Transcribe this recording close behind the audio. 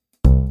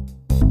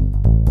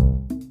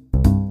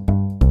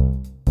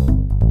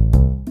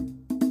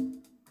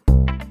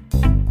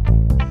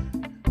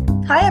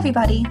Hi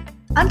everybody,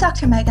 I'm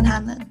Dr. Megan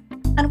Hanlon,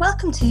 and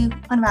welcome to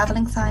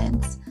Unraveling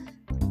Science,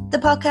 the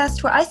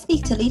podcast where I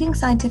speak to leading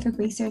scientific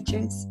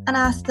researchers and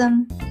ask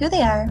them who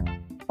they are,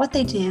 what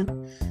they do,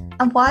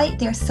 and why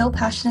they are so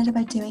passionate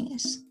about doing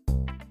it.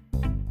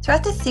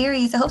 Throughout this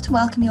series, I hope to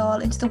welcome you all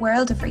into the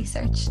world of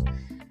research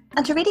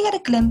and to really get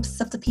a glimpse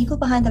of the people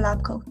behind the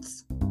lab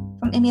coats,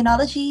 from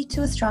immunology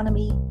to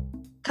astronomy,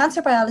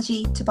 cancer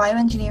biology to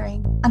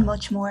bioengineering, and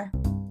much more.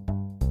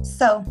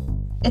 So,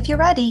 if you're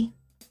ready,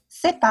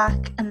 sit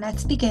back and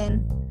let's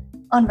begin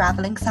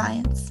Unraveling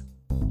Science.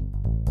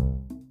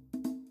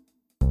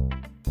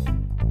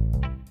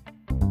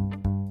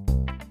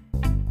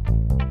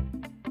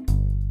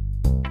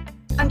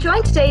 I'm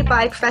joined today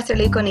by Professor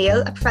Luke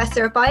O'Neill, a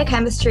Professor of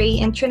Biochemistry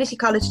in Trinity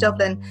College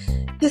Dublin,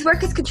 whose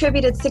work has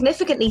contributed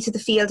significantly to the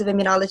field of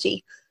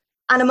immunology.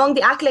 And among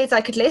the accolades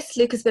I could list,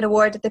 Luke has been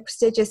awarded the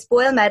prestigious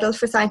Boyle Medal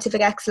for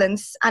Scientific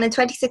Excellence, and in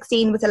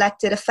 2016 was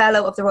elected a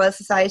Fellow of the Royal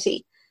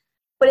Society.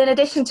 But in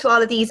addition to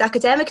all of these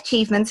academic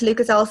achievements,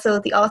 Luke is also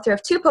the author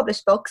of 2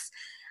 published books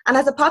and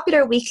has a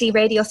popular weekly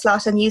radio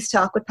slot on News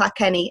Talk with Pat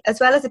Kenny, as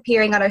well as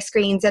appearing on our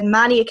screens on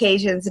many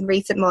occasions in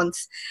recent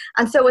months.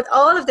 And so with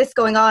all of this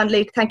going on,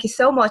 Luke, thank you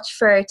so much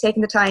for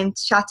taking the time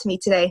to chat to me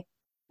today.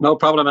 No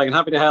problem, Megan.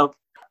 Happy to help.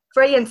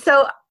 Brilliant.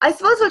 So I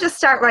suppose we'll just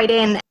start right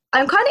in.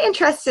 I'm kind of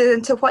interested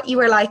into what you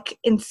were like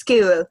in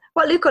school,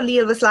 what Luke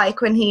O'Neill was like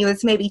when he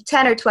was maybe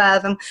 10 or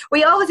 12. And were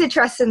you always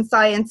interested in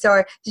science,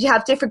 or did you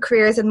have different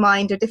careers in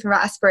mind or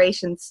different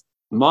aspirations?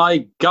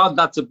 My God,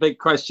 that's a big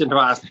question to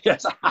ask.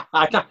 Yes,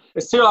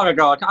 it's too long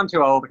ago. I'm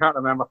too old. I can't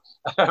remember.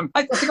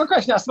 That's a good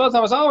question. I suppose I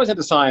was always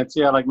into science,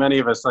 like many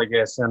of us, I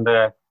guess. And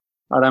I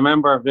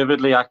remember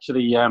vividly,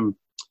 actually,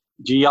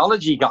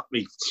 geology got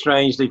me,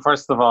 strangely,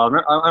 first of all.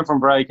 I'm from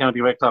Bray,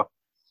 County Wicklow.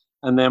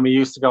 And then we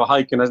used to go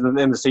hiking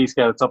in the Sea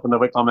Scouts up in the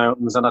Wicklow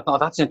Mountains, and I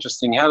thought, that's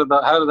interesting. How did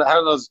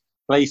those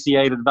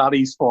glaciated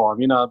valleys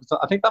form? I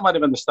think that might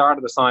have been the start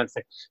of the science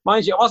thing.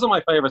 Mind you, it wasn't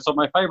my favourite subject.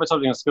 My favourite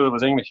subject in school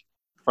was English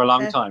for a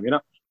long time.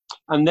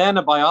 And then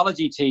a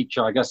biology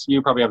teacher. I guess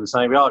you probably have the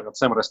same. We all got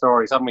similar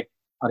stories, haven't we?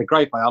 I had a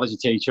great biology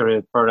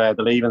teacher for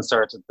the Leaving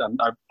Cert, and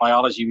our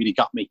biology really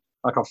got me.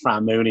 I call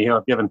Fran Mooney, who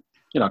I've given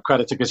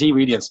credit to, because he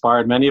really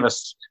inspired many of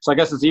us. So I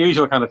guess it's the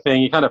usual kind of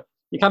thing. You kind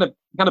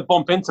of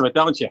bump into it,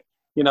 don't you?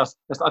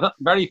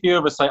 Very few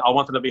of us say, I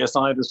wanted to be a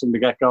scientist from the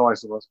get-go, I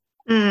suppose.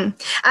 And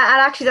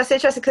actually, that's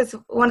interesting, because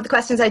one of the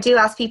questions I do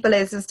ask people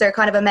is there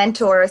kind of a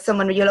mentor or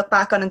someone you look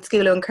back on in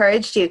school who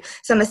encouraged you?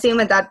 So I'm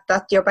assuming that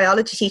your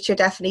biology teacher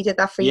definitely did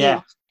that for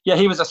you. Yeah,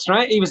 he was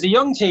a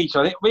young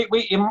teacher.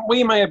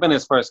 We may have been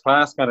his first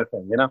class kind of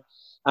thing,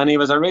 And he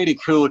was a really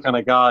cool kind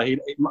of guy.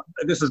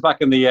 This is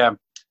back in the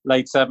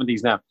late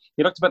 70s now.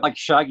 He looked a bit like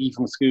Shaggy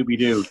from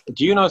Scooby-Doo.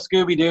 Do you know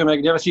Scooby-Doo, Meg?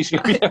 Did you ever see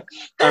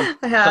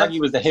Scooby-Doo? Shaggy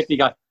was the hippie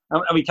guy.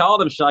 And we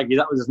called him Shaggy.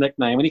 That was his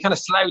nickname. And he kind of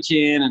slouched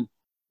in and,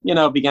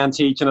 began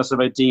teaching us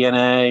about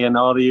DNA and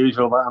all the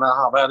usual.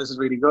 And this is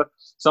really good.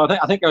 So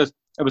I think it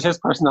was his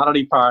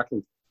personality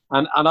partly.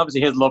 And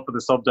obviously his love for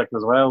the subject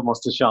as well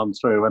must have shone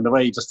through, and the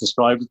way he just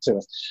described it to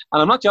us.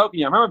 And I'm not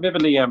joking. I remember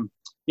vividly,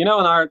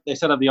 they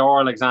said of the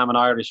oral exam in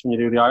Irish when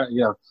you do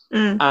the,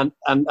 and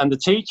the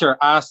teacher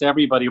asked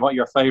everybody what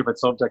your favourite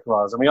subject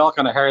was. And we all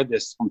kind of heard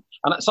this.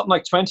 And something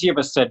like 20 of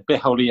us said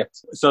Biholiacht.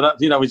 So that,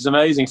 which is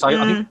amazing. So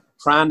I think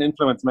Fran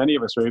influenced many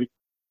of us, really.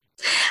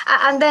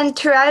 And then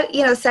throughout,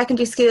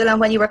 secondary school, and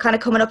when you were kind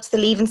of coming up to the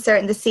Leaving Cert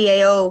and the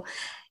CAO,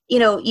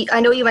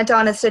 I know you went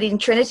on and studied in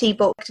Trinity,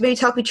 but maybe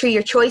talk me through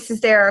your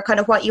choices there, or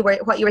kind of what you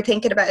were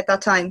thinking about at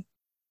that time.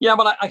 Yeah,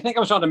 well, I think I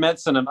was on to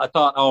medicine, and I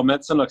thought,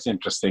 medicine looks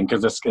interesting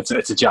because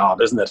it's a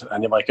job, isn't it?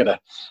 And you might get a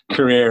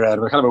career out of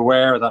it. We're kind of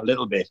aware of that a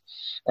little bit.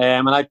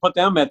 And I put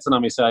down medicine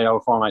on my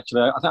CIO form,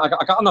 actually. I think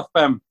I got enough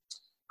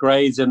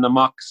grades in the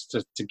mocks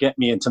to get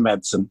me into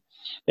medicine,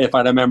 if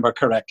I remember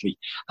correctly.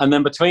 And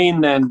then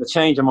between the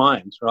change of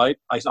mind, right,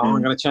 I thought,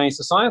 I'm going to change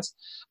to science.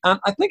 And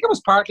I think it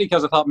was partly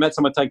because I thought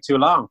medicine would take too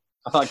long.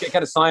 I thought,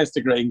 get a science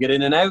degree and get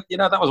in and out.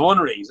 That was one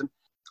reason.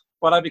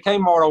 But I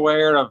became more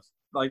aware of,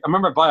 I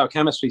remember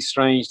biochemistry,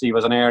 strangely,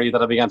 was an area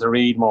that I began to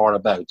read more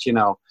about.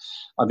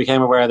 I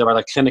became aware there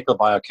were clinical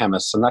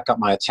biochemists, and that got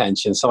my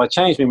attention. So I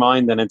changed my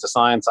mind then into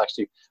science,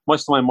 actually,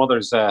 much to my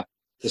mother's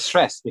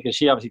distress, because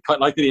she obviously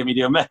quite liked to hear me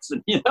do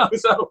medicine,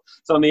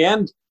 So in the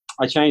end,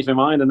 I changed my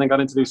mind and then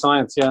got into do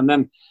science, and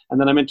then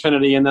I'm in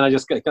Trinity, and then I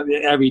just got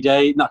every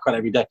day, not quite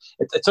every day.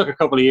 It took a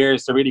couple of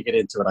years to really get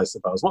into it, I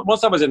suppose.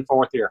 Once I was in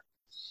fourth year,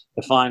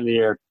 the final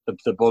year,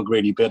 the bug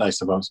really bit, I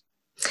suppose.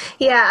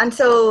 Yeah, and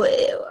so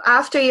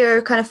after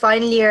your kind of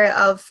final year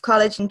of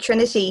college in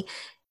Trinity,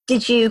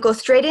 did you go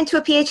straight into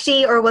a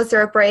PhD, or was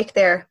there a break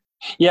there?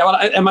 Yeah, well,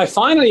 in my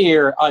final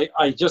year,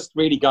 I just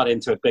really got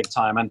into it big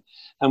time,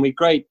 and we'd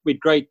great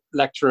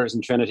lecturers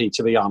in Trinity,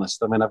 to be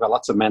honest. I mean, I've got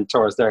lots of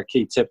mentors there.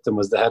 Keith Tipton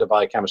was the head of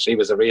biochemistry. He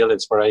was a real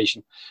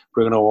inspiration.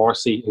 Bruno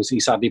Orsi, he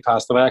sadly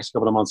passed away actually a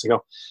couple of months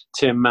ago.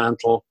 Tim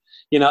Mantle.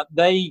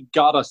 They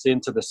got us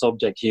into the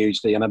subject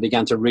hugely, and I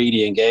began to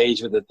really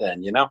engage with it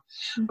then,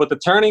 But the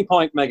turning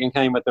point, Megan,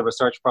 came with the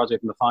research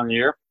project in the final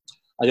year.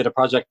 I did a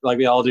project like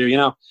we all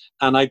do,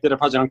 and I did a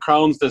project on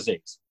Crohn's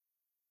disease.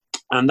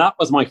 And that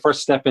was my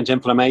first step into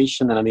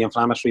inflammation and in the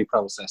inflammatory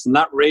process. And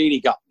that really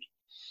got me.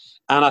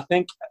 And I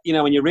think,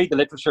 when you read the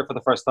literature for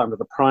the first time with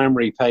the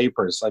primary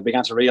papers, I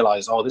began to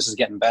realize, this is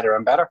getting better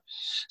and better.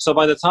 So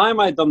by the time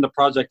I'd done the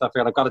project, I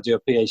figured I've got to do a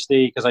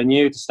PhD, because I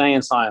knew to stay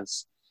in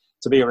science,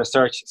 to be a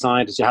research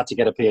scientist, you had to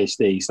get a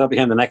PhD. So that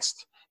became the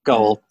next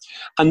goal.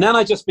 And then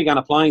I just began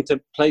applying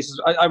to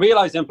places. I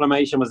realized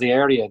inflammation was the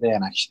area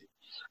then, actually.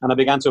 And I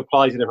began to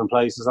apply to different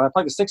places. I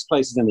applied to 6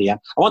 places in the end.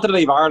 I wanted to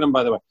leave Ireland,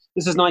 by the way.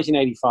 This is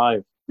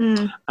 1985.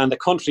 And the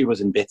country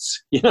was in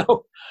bits,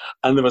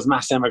 and there was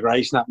mass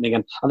emigration happening.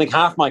 And I think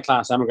half my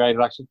class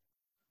emigrated, actually.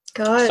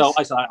 God. So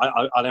I said,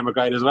 I'll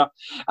emigrate as well.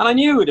 And I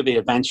knew it would be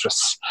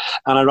adventurous.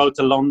 And I wrote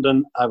to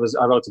London. I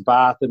wrote to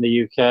Bath in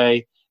the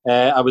UK.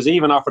 I was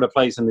even offered a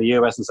place in the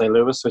US in St.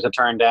 Louis, which I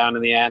turned down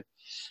in the end.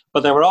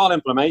 But they were all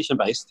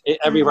inflammation-based.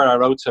 Everywhere I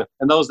wrote to.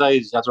 In those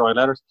days, you had to write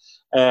letters.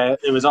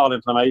 It was all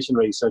inflammation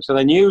research. So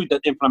I knew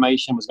that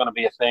inflammation was going to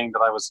be a thing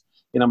that I was,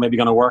 maybe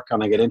going to work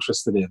on and get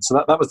interested in.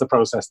 So that was the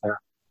process there.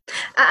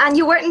 And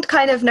you weren't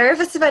kind of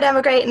nervous about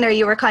emigrating, or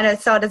you were kind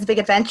of saw it as a big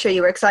adventure?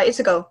 You were excited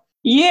to go?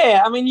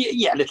 Yeah, a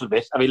little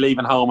bit.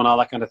 Leaving home and all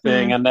that kind of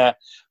thing. And but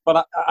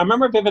I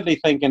remember vividly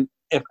thinking,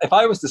 if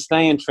I was to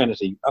stay in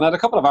Trinity, and I had a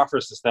couple of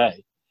offers to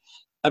stay,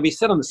 I'd be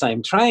sitting on the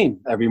same train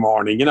every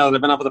morning.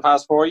 They've been up for the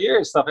past 4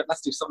 years. So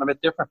let's do something a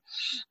bit different.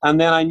 And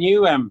then I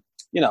knew,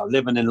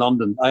 living in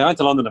London. I went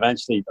to London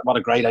eventually. What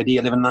a great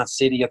idea, living in that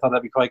city. I thought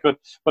that'd be quite good.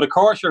 But of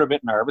course, you're a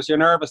bit nervous. You're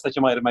nervous that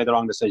you might have made the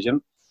wrong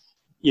decision.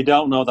 You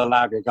don't know the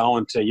lab you're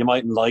going to. You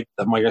mightn't like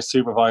them, or your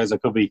supervisor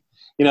could be,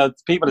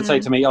 people that say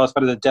to me, it's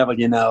better the devil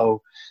you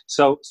know.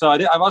 So I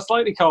was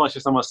slightly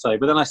cautious, I must say.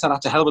 But then I said,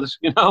 to hell with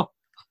it, I'll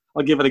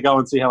give it a go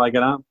and see how I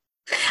get on.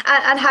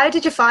 And how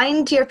did you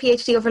find your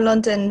PhD over in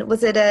London?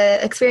 Was it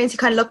an experience you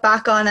kind of look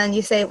back on and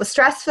you say it was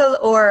stressful,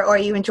 or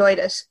you enjoyed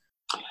it?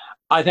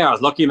 I think I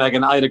was lucky,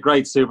 Megan. I had a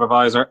great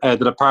supervisor. The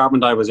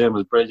department I was in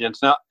was brilliant.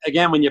 Now,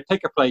 again, when you pick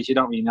a place, you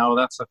don't really know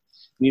that, so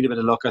you need a bit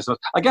of luck.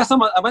 I guess I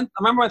remember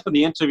I went for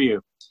the interview,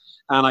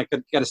 and I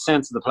could get a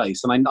sense of the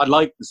place. And I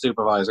liked the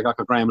supervisor.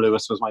 Graham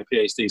Lewis was my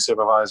PhD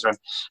supervisor, and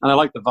I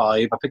liked the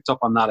vibe. I picked up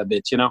on that a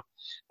bit,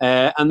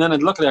 And then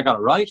luckily I got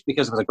it right,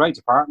 because it was a great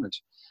department.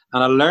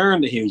 And I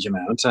learned a huge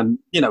amount, and,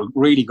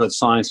 really good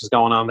science was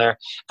going on there.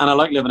 And I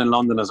like living in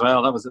London as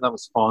well. That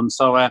was fun.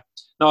 So, I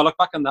look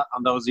back on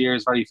those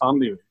years very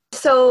fondly.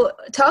 So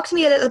talk to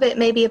me a little bit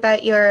maybe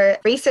about your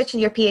research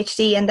and your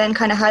PhD, and then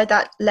kind of how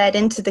that led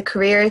into the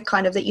career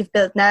kind of that you've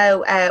built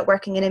now,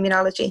 working in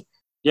immunology.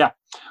 Yeah.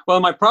 Well,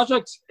 my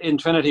project in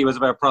Trinity was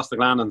about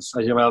prostaglandins,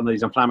 as you well know,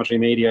 these inflammatory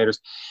mediators.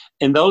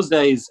 In those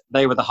days,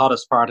 they were the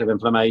hottest part of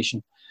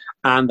inflammation,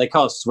 and they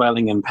caused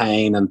swelling and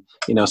pain and,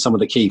 some of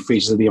the key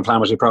features of the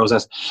inflammatory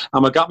process.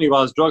 And what got me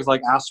was drugs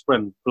like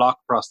aspirin block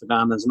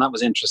prostaglandins, and that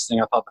was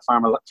interesting. I thought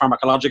the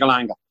pharmacological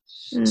angle.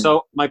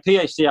 So my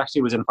PhD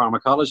actually was in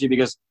pharmacology,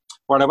 because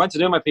when I went to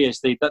do my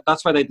PhD,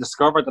 that's why they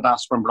discovered that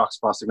aspirin blocks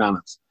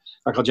prostaglandins.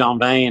 Dr. John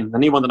Vane,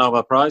 and he won the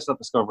Nobel Prize for that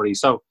discovery.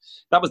 So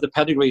that was the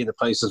pedigree of the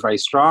place, was very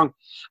strong.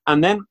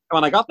 And then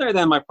when I got there,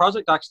 my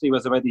project actually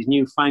was about these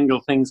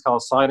newfangled things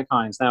called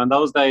cytokines. Now, in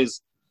those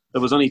days,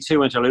 there was only 2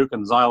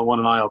 interleukins, IL-1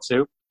 and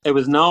IL-2. It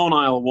was known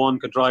IL-1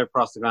 could drive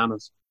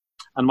prostaglandins.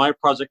 And my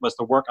project was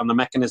to work on the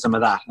mechanism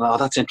of that. And,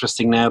 that's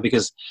interesting now,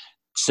 because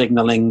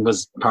signaling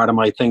was part of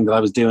my thing that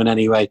I was doing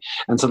anyway.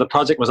 And so the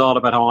project was all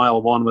about how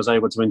IL-1 was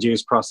able to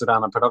induce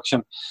prostaglandin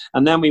production.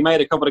 And then we made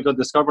a couple of good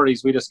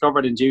discoveries. We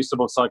discovered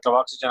inducible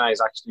cyclooxygenase,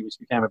 actually, which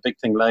became a big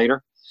thing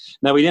later.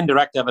 Now, we didn't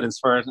direct evidence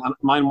for it. And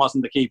mine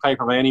wasn't the key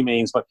paper by any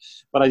means, but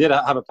I did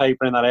have a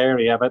paper in that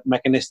area about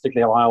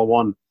mechanistically how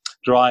IL-1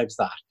 drives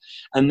that.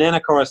 And then,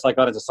 of course, I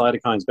got into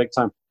cytokines big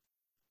time.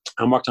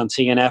 And worked on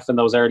TNF in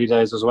those early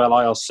days as well.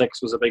 IL-6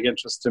 was a big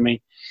interest to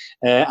me.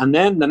 And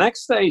then the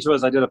next stage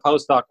was I did a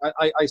postdoc.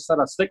 I said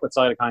I'd stick with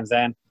cytokines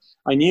then.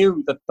 I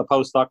knew that the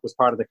postdoc was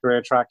part of the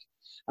career track.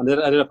 And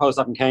I did a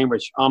postdoc in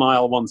Cambridge on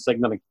IL-1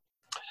 signaling.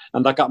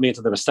 And that got me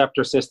into the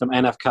receptor system,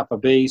 NF-kappa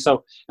B.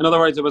 So, in other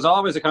words, it was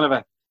always a kind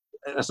of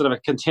a sort of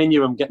a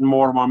continuum, getting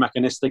more and more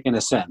mechanistic in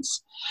a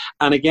sense.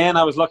 And again,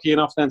 I was lucky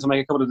enough then to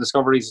make a couple of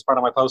discoveries as part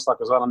of my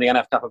postdoc as well on the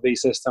NF-kappa B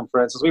system,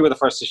 for instance. We were the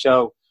first to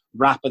show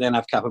rapid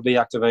NF-kappa B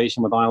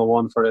activation with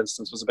IL-1, for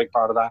instance, was a big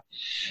part of that.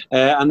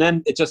 And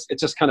then it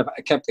just kind of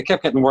kept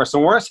getting worse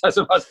and worse, I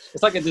suppose.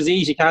 It's like a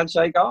disease you can't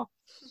shake off.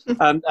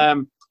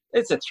 And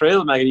it's a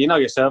thrill, Megan. You know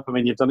yourself.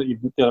 You've done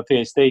a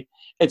PhD.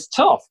 It's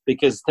tough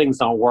because things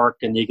don't work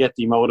and you get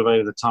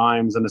demotivated at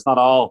times, and it's not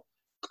all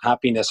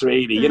happiness,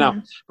 really,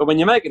 But when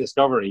you make a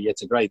discovery,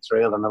 it's a great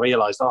thrill. And I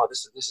realized,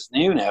 this is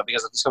new now,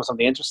 because I've discovered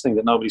something interesting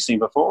that nobody's seen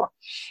before.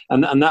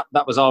 And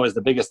that was always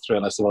the biggest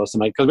thrill, I suppose, to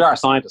make, because we are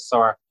scientists, so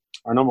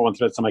our number one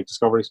thrill is to make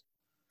discoveries.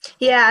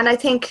 Yeah, and I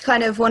think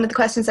kind of one of the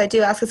questions I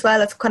do ask as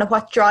well is kind of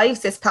what drives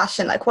this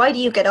passion. Like, why do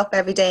you get up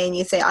every day and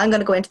you say, I'm going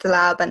to go into the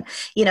lab and,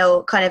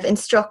 kind of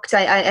instruct?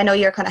 I know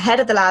you're kind of head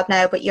of the lab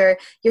now, but you're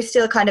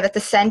still kind of at the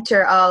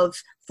center of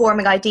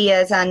forming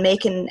ideas and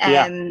making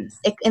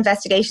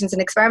investigations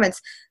and experiments.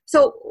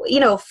 So,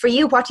 for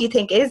you, what do you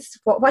think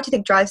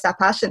drives that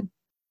passion?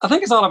 I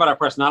think it's all about our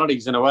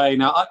personalities in a way.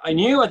 Now, I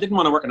knew I didn't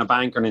want to work in a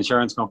bank or an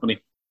insurance company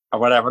or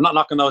whatever. I'm not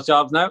knocking those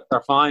jobs now.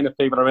 They're fine if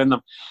people are in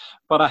them.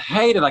 But I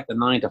hated like the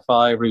 9 to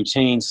 5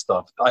 routine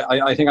stuff.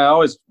 I think I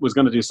always was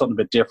going to do something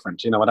a bit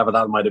different, whatever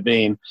that might have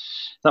been.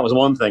 That was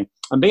one thing.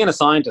 And being a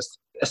scientist,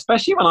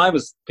 especially when I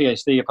was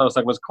PhD, a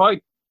postdoc, was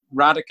quite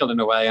radical in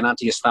a way and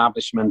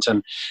anti-establishment.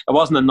 And it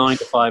wasn't a 9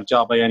 to 5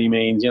 job by any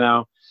means,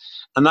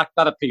 and that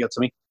appealed to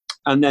me.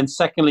 And then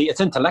secondly, it's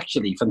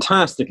intellectually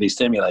fantastically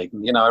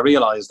stimulating. I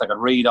realized I could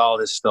read all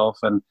this stuff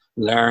and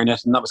learn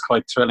it, and that was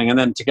quite thrilling. And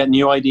then to get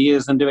new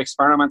ideas and do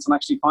experiments and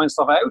actually find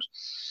stuff out.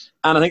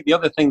 And I think the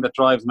other thing that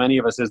drives many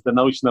of us is the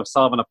notion of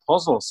solving a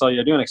puzzle. So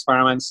you're doing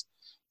experiments,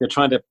 you're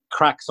trying to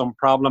crack some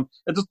problem.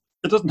 It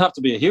doesn't have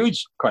to be a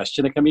huge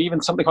question. It can be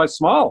even something quite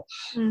small.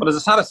 But there's a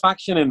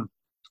satisfaction in,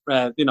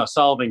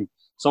 solving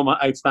some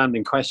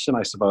outstanding question,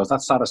 I suppose.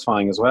 That's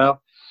satisfying as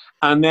well.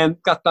 And then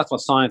that's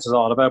what science is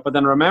all about. But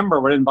then remember,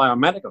 we're in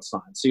biomedical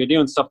science. So you're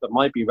doing stuff that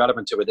might be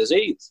relevant to a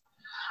disease.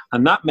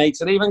 And that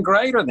makes it even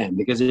greater then,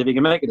 because if you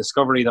can make a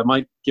discovery that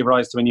might give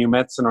rise to a new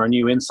medicine or a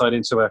new insight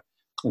into an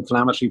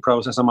inflammatory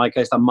process, in my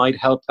case, that might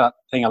help that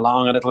thing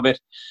along a little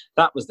bit,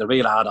 that was the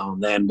real add-on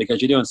then,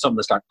 because you're doing something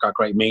that's got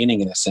great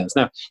meaning in a sense.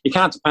 Now, you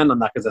can't depend on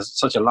that because it's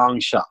such a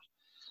long shot.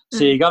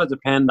 So you got to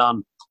depend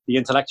on the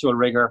intellectual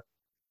rigor,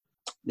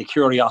 the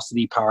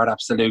curiosity part,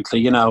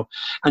 absolutely, and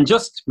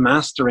just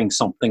mastering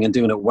something and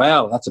doing it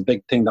well. That's a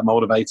big thing that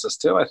motivates us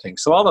too, I think.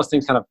 So all those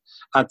things kind of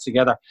add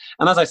together.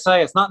 And as I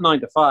say, it's not 9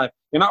 to 5.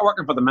 You're not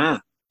working for the man,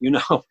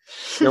 you're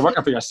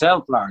working for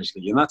yourself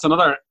largely. And that's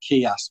another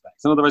key aspect.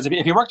 In other words,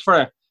 if you worked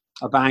for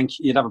a bank,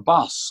 you'd have a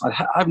boss.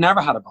 I've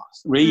never had a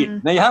boss, really.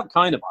 Now you have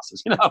kind of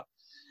bosses,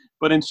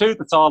 but in truth,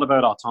 it's all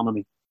about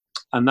autonomy.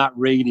 And that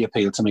really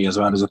appealed to me as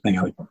well as a thing,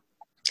 I think.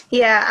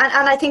 Yeah,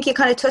 and I think you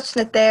kind of touched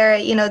on it there,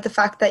 the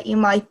fact that you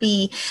might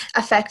be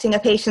affecting a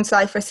patient's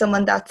life or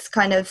someone that's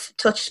kind of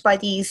touched by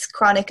these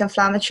chronic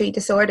inflammatory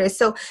disorders.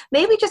 So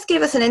maybe just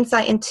give us an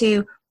insight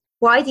into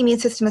why the immune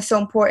system is so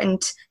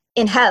important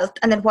in health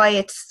and then why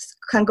it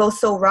can go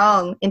so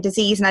wrong in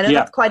disease. And I know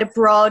that's quite a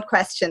broad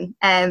question.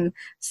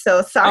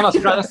 So sorry. Oh,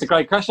 that's a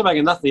great question,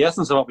 Megan. That's the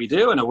essence of what we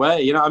do in a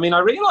way. I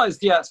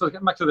realized, so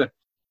getting back to the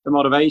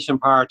motivation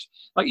part,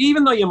 like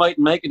even though you might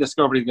make a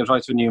discovery that gives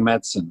rise to a new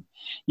medicine,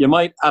 you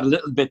might add a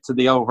little bit to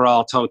the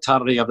overall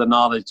totality of the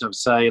knowledge of,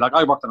 say, like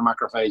I worked on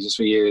macrophages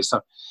for years,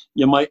 so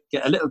you might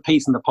get a little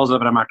piece in the puzzle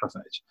of a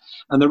macrophage.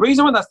 And the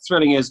reason why that's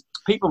thrilling is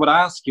people would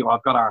ask you,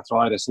 I've got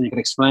arthritis, and you can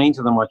explain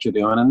to them what you're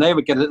doing, and they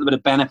would get a little bit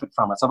of benefit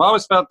from it. So I've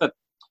always felt that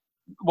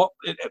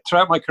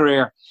throughout my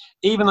career,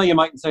 even though you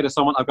mightn't say to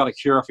someone, I've got a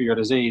cure for your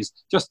disease,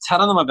 just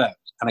telling them about it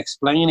and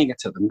explaining it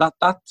to them,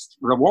 that's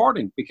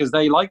rewarding because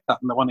they like that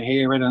and they want to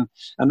hear it,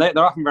 and they're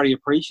often very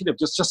appreciative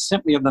just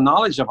simply of the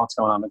knowledge of what's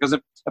going on. Because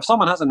if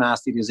someone has a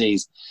nasty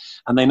disease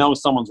and they know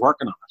someone's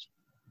working on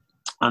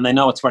it and they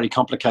know it's very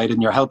complicated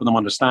and you're helping them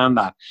understand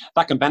that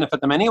can benefit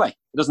them anyway.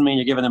 It doesn't mean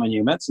you're giving them a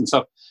new medicine.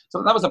 So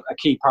that was a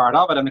key part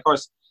of it. And of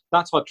course,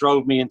 that's what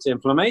drove me into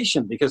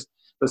inflammation, because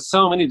there's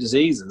so many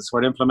diseases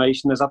where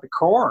inflammation is at the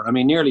core. I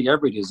mean, nearly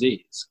every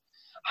disease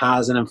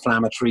has an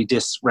inflammatory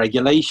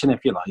dysregulation,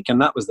 if you like.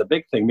 And that was the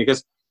big thing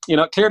because,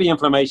 clearly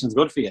inflammation is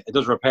good for you. It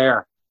does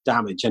repair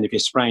damage. And if you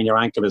sprain your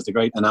ankle is the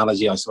great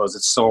analogy, I suppose.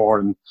 It's sore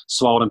and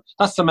swollen.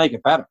 That's to make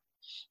it better.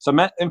 So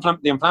the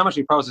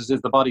inflammatory process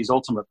is the body's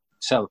ultimate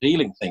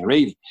self-healing thing,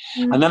 really.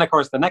 And then, of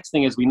course, the next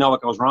thing is we know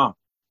it goes wrong.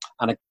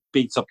 And it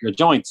beats up your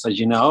joints, as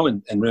you know,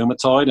 in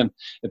rheumatoid, and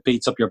it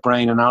beats up your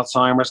brain in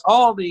Alzheimer's.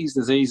 All these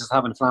diseases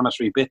have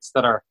inflammatory bits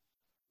that are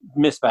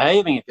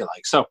misbehaving, if you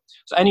like. So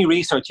any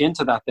research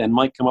into that then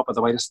might come up with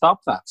a way to stop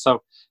that.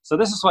 So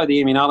this is why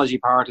the immunology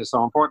part is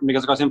so important,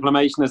 because of course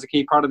inflammation is a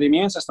key part of the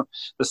immune system.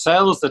 The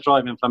cells that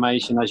drive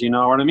inflammation, as you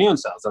know, are immune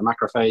cells. They're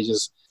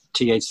macrophages,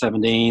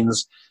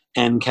 Th17s,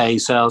 NK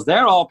cells.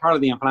 They're all part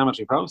of the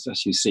inflammatory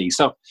process, you see.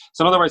 So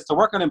in other words, to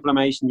work on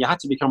inflammation, you had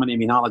to become an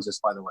immunologist,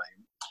 by the way.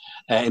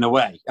 In a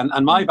way.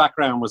 And my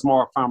background was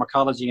more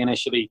pharmacology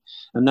initially,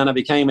 and then I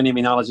became an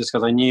immunologist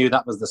because I knew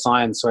that was the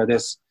science where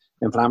this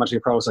inflammatory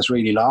process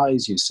really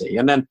lies, you see.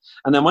 And then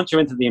once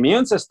you're into the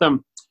immune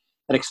system,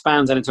 it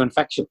expands it into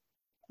infection.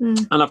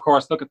 And of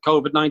course, look at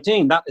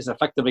COVID-19. That is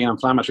effectively an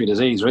inflammatory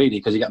disease, really,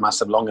 because you get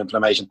massive lung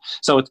inflammation.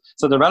 So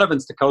the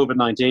relevance to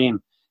COVID-19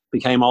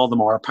 became all the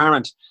more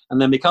apparent.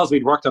 And then because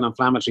we'd worked on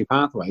inflammatory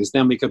pathways,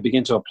 then we could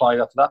begin to apply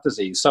that to that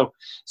disease. So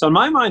in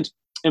my mind,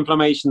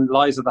 inflammation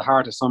lies at the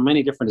heart of so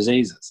many different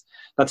diseases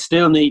that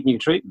still need new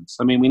treatments.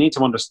 I mean, we need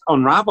to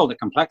unravel the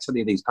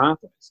complexity of these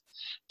pathways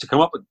to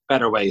come up with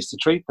better ways to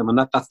treat them. And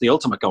that's the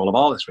ultimate goal of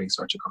all this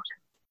research, of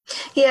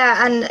course.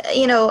 Yeah, and,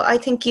 I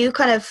think you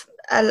kind of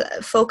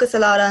focus a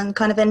lot on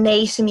kind of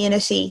innate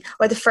immunity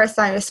or the first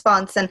line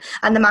response and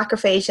the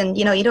macrophage. And,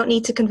 you don't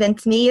need to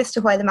convince me as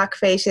to why the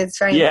macrophage is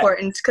very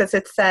important, because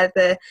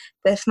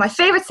it's my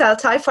favorite cell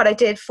type, what I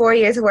did 4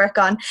 years of work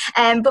on.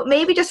 But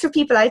maybe just for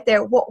people out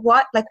there,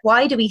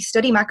 why do we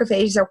study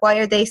macrophages, or why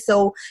are they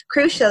so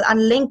crucial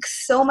and link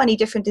so many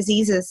different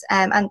diseases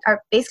and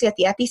are basically at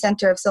the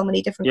epicenter of so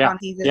many different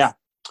diseases? Yeah.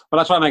 But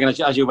that's why, Megan,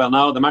 as you well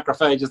know, the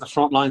macrophage is the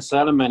frontline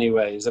cell in many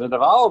ways, and it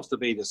evolves to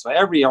be this way.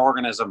 Every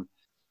organism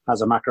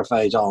has a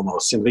macrophage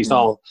almost, at least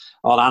all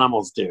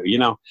animals do,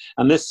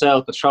 And this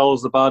cell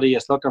patrols the body.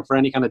 It's looking for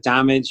any kind of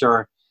damage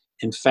or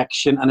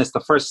infection, and it's the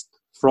first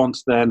front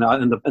then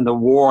in the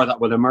war that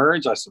will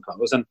emerge, I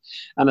suppose. And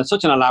it's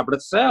such an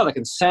elaborate cell. It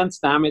can sense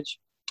damage.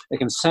 It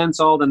can sense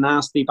all the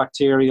nasty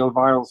bacterial,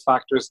 viral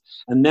factors,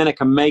 and then it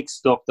can make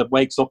stuff that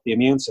wakes up the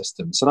immune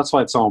system. So that's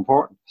why it's so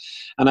important.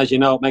 And as you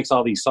know, it makes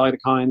all these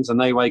cytokines, and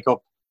they wake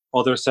up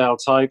other cell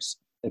types.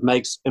 It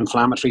makes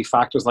inflammatory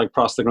factors like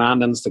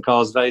prostaglandins to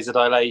cause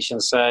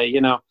vasodilation, say,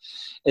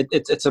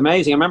 It's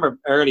amazing. I remember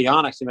early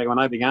on, actually, when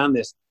I began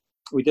this,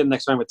 we did an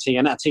experiment with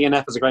TNF.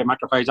 TNF is a great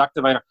macrophage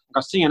activator.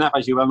 Because TNF,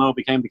 as you well know,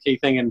 became the key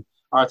thing in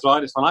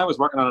arthritis. When I was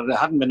working on it, it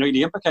hadn't been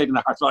really implicated in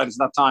arthritis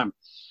at that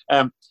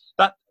time.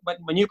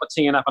 When you put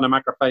TNF on a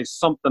macrophage,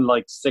 something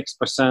like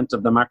 6%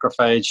 of the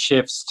macrophage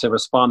shifts to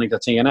responding to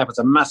TNF. It's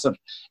a massive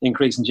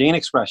increase in gene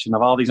expression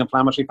of all these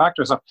inflammatory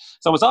factors. So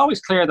it was always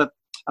clear that,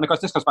 and of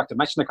course this goes back to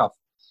Mechnikov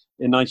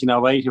in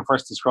 1908, who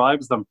first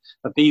describes them,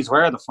 that these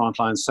were the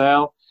frontline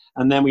cell.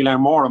 And then we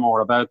learn more and more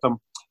about them.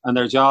 And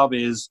their job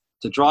is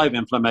to drive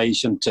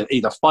inflammation to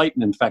either fight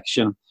an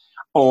infection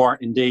or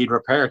indeed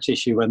repair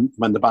tissue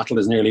when the battle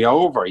is nearly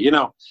over,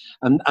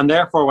 And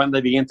therefore, when they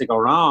begin to go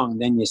wrong,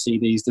 then you see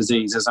these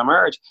diseases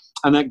emerge.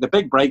 And the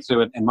big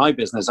breakthrough in my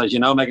business, as you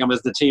know, Megan,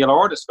 was the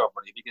TLR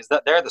discovery, because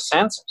they're the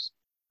sensors.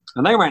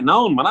 And they weren't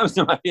known. When I was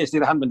doing my PhD,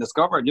 they hadn't been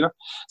discovered,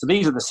 So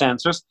these are the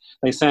sensors.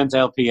 They sense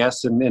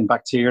LPS in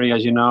bacteria,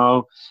 as you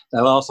know.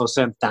 They'll also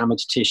sense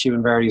damaged tissue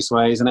in various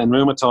ways. And in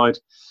rheumatoid,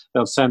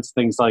 they'll sense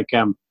things like,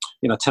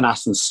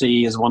 tenascin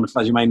C is one,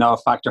 as you may know, a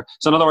factor.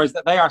 So in other words,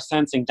 they are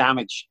sensing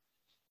damage.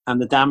 And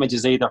the damage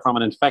is either from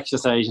an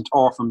infectious agent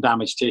or from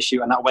damaged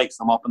tissue, and that wakes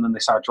them up, and then they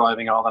start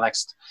driving all the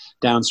next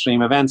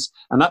downstream events.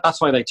 And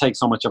that's why they take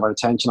so much of our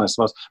attention, I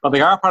suppose. But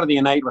they are part of the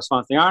innate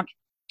response. They aren't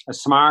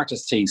as smart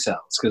as T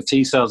cells, because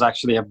T cells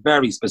actually have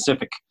very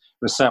specific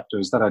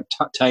receptors that are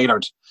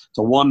tailored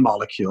to one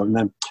molecule.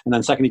 And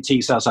then secondly,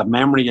 T cells have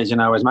memory, as you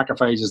know, as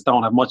macrophages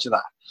don't have much of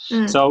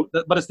that. So,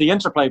 but it's the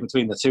interplay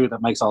between the two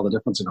that makes all the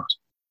difference in it.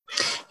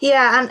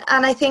 Yeah,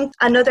 and I think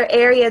another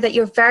area that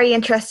you're very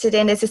interested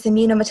in is this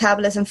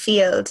immunometabolism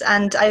field.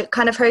 And I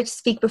kind of heard you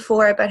speak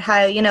before about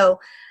how,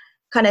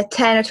 kind of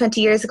 10 or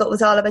 20 years ago, it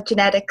was all about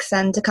genetics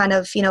and to kind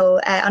of,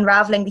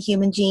 unraveling the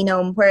human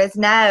genome. Whereas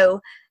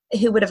now,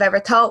 who would have ever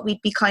thought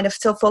we'd be kind of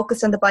so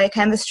focused on the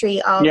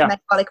biochemistry of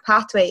metabolic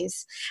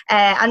pathways?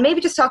 And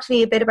maybe just talk to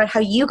me a bit about how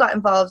you got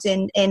involved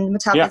in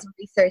metabolism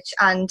research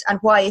and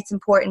why it's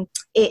important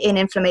in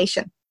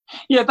inflammation.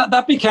 Yeah,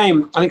 that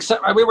became, I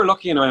think we were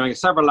lucky in a way,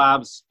 several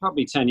labs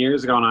probably 10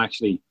 years ago, and I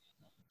actually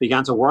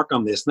began to work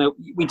on this. Now,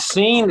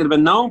 it had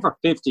been known for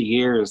 50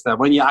 years that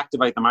when you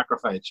activate the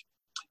macrophage,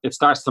 it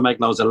starts to make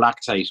loads of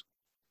lactate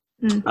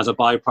as a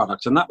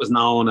byproduct. And that was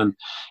known. And,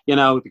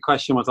 the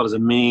question was, what does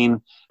it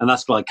mean? And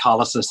that's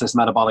glycolysis, this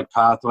metabolic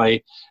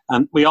pathway.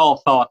 And we all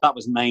thought that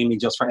was mainly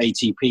just for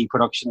ATP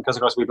production, because,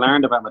 of course, we'd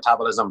learned about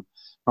metabolism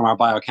from our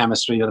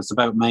biochemistry, that it's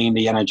about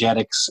mainly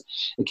energetics.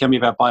 It can be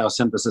about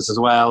biosynthesis as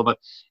well. But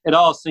it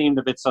all seemed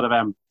a bit sort of,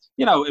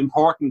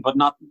 important, but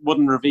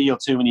wouldn't reveal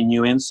too many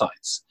new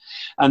insights.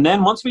 And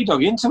then once we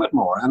dug into it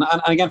more, and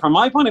again, from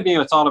my point of view,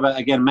 it's all about,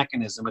 again,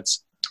 mechanism.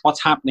 It's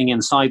what's happening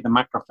inside the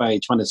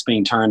macrophage when it's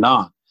being turned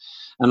on.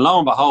 And lo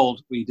and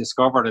behold, we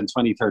discovered in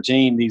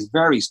 2013 these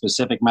very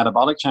specific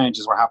metabolic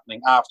changes were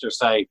happening after,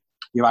 say,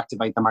 you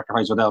activate the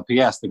macrophage with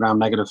LPS, the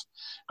gram-negative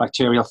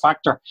bacterial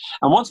factor.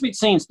 And once we'd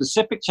seen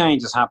specific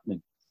changes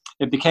happening,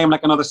 it became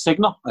like another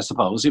signal, I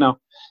suppose,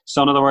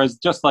 So in other words,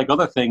 just like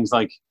other things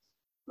like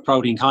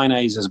protein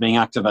kinases being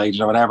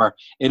activated or whatever,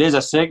 it is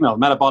a signal.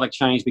 Metabolic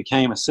change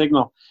became a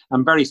signal.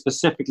 And very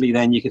specifically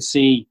then you could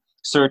see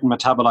certain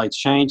metabolites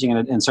changing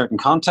in certain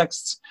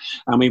contexts.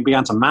 And we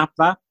began to map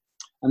that.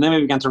 And then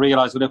we began to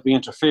realize that if we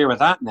interfere with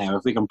that now,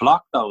 if we can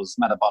block those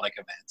metabolic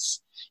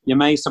events, you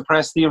may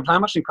suppress the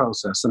inflammatory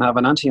process and have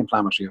an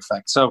anti-inflammatory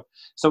effect. So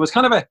it's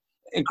kind of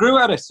it grew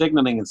out of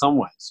signaling in some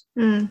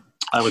ways,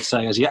 I would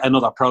say, as yet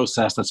another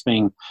process that's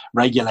being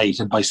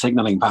regulated by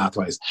signaling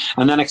pathways,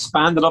 and then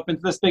expanded up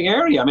into this big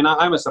area. I mean,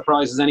 I'm as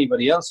surprised as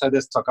anybody else how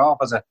this took off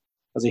as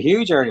a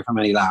huge area for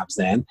many labs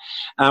then.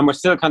 And we're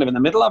still kind of in the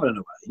middle of it in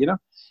a way,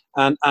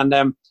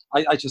 And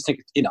I just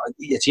think,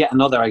 it's yet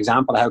another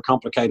example of how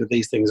complicated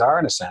these things are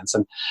in a sense.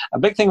 And a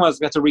big thing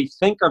was we had to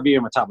rethink our view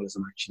of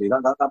metabolism, actually.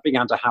 That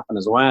began to happen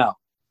as well,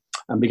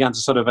 and began to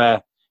sort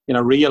of,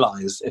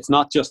 realize it's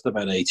not just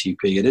about ATP.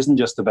 It isn't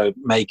just about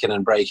making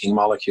and breaking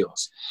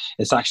molecules.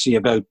 It's actually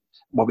about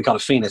what we call a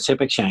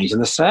phenotypic change in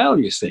the cell,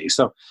 you see.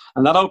 So,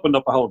 and that opened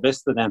up a whole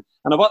vista then.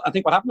 And I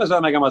think what happened as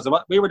well, Megan, was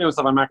we were doing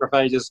stuff on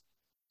macrophages.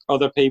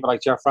 Other people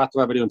like Jeff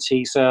Ratwell were doing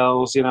T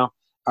cells,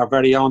 our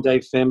very own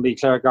Dave Finlay,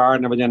 Claire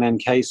Gardner within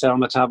NK cell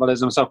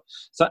metabolism. So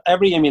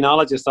every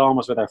immunologist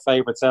almost with their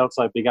favourite cell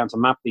type began to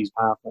map these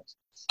pathways.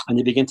 And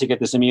you begin to get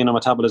this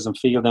immunometabolism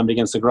field then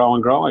begins to grow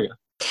and grow again.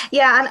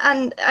 Yeah,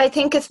 and I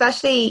think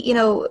especially,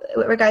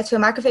 with regards to a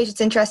macrophage,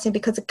 it's interesting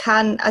because it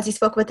can, as you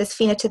spoke about this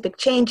phenotypic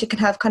change, it can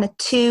have kind of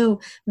two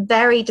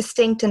very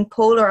distinct and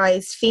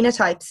polarized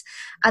phenotypes,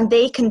 and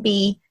they can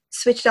be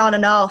switched on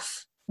and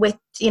off with,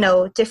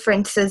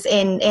 differences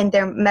in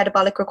their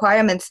metabolic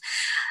requirements.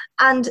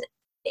 And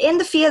in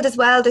the field as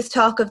well, there's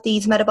talk of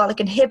these metabolic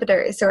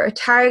inhibitors or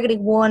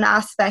targeting one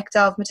aspect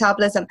of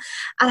metabolism.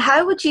 And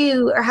how do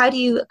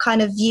you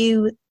kind of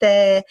view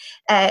the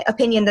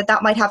opinion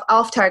that might have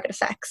off-target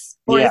effects?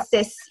 Or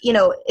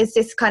is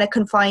this kind of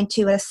confined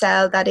to a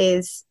cell that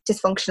is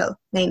dysfunctional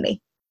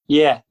mainly?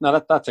 Yeah, no,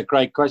 that's a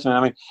great question.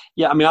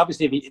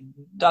 Obviously,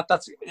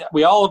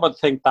 we all would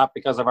think that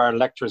because of our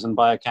lectures in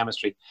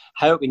biochemistry.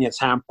 How can you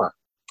tamper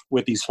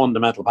with these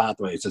fundamental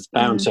pathways? It's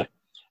bound to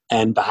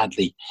end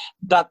badly.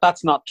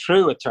 That's not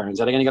true, it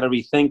turns out. They're going to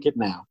rethink it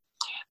now.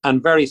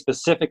 And very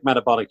specific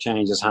metabolic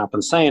changes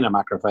happen, say in a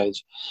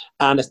macrophage.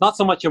 And it's not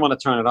so much you want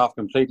to turn it off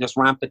completely, just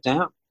ramp it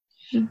down.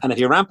 And if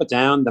you ramp it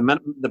down,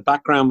 the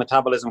background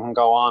metabolism can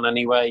go on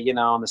anyway,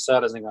 and the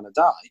cell isn't going to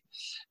die.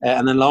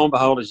 And then lo and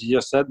behold, as you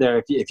just said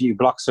there, if you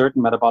block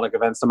certain metabolic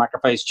events, the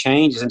macrophage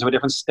changes into a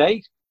different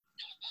state.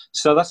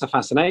 So that's a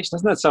fascination,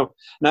 isn't it? So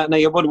now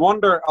you would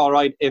wonder, all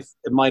right, if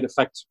it might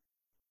affect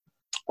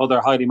other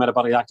highly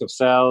metabolically active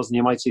cells, and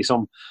you might see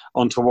some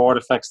untoward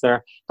effects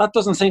there. That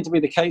doesn't seem to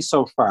be the case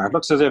so far. It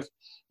looks as if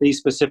these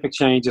specific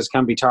changes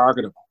can be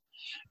targetable.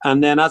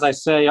 And then, as I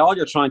say, all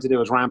you're trying to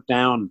do is ramp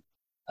down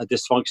a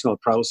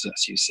dysfunctional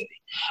process, you see.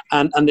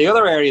 And the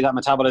other area that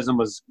metabolism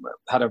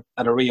had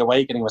a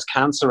reawakening was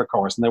cancer, of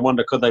course, and they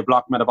wonder, could they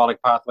block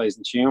metabolic pathways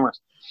in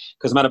tumours?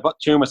 Because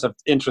tumours have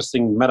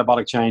interesting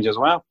metabolic change as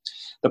well.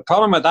 The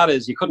problem with that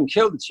is you couldn't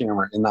kill the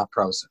tumour in that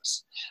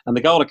process. And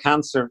the goal of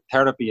cancer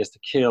therapy is to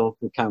kill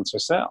the cancer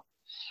cell.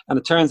 And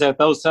it turns out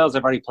those cells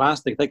are very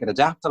plastic. They could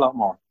adapt a lot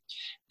more.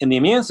 In the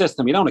immune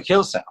system, you don't want to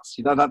kill cells.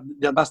 You don't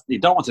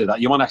want to do that.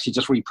 You want to actually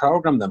just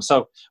reprogram them.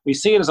 So we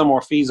see it as a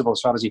more feasible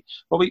strategy.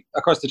 But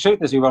of course, the truth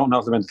is we won't know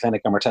if they're in the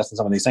clinic and we're testing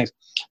some of these things.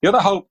 The other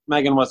hope,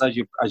 Megan, was, as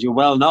you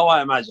well know,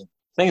 I imagine,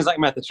 things like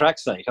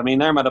methotrexate. I mean,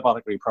 they're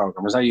metabolic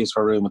reprogrammers. They're used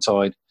for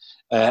rheumatoid.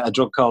 A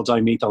drug called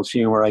dimethyl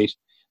fumarate,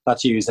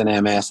 that's used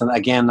in MS. And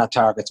again, that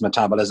targets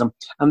metabolism.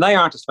 And they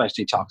aren't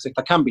especially toxic.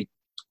 There can be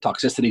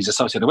toxicities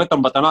associated with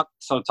them, but they're not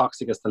so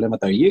toxic as to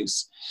limit their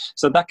use.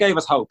 So that gave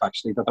us hope,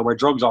 actually, that there were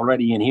drugs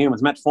already in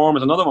humans. Metformin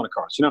is another one, of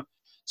course,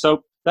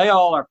 So they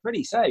all are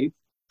pretty safe.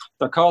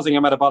 They're causing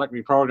a metabolic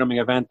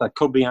reprogramming event that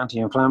could be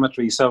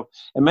anti-inflammatory. So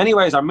in many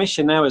ways, our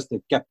mission now is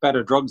to get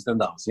better drugs than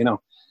those,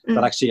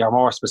 that actually are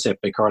more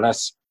specific or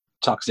less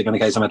toxic in the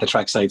case of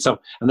methotrexate. So,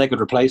 and they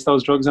could replace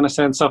those drugs in a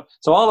sense. So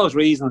all those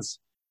reasons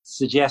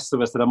suggest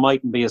to us that it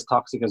mightn't be as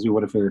toxic as we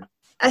would have feared.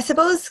 I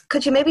suppose,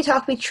 could you maybe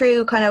talk me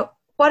through kind of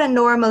what a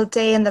normal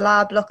day in the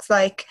lab looks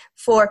like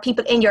for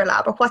people in your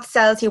lab, or what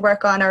cells you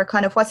work on, or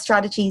kind of what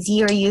strategies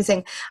you're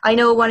using? I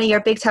know one of your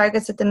big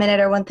targets at the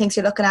minute, or one of the things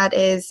you're looking at,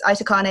 is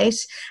itaconate,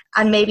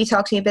 and maybe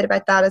talk to me a bit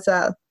about that as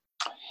well.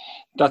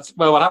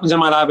 What happens in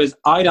my lab is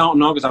I don't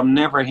know because I'm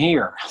never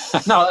here.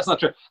 No, that's not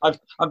true. I've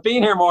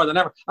been here more than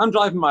ever. I'm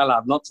driving my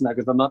lab nuts now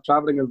because I'm not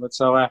traveling a bit.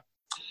 So,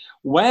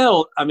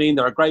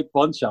 they're a great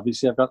bunch,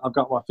 obviously. I've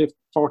got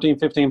 14,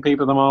 15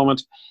 people at the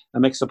moment, a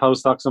mix of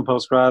postdocs and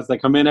postgrads. They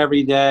come in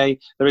every day.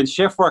 They're in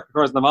shift work, of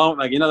course, at the moment.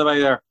 Like, the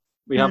way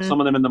we have some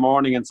of them in the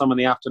morning and some in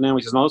the afternoon,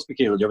 which is most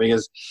peculiar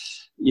because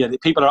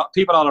people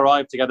all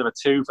arrive together at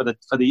 2 for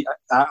the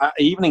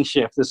evening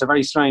shift. It's a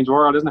very strange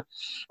world, isn't it?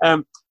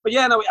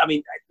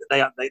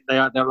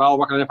 They're all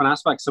working on different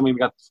aspects. So we've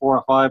got 4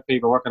 or 5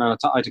 people working on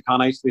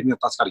itaconate. We think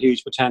that's got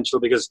huge potential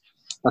because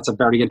that's a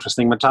very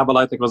interesting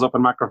metabolite that goes up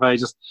in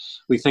macrophages.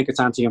 We think it's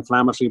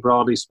anti-inflammatory,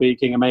 broadly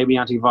speaking, and maybe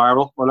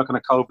antiviral. We're looking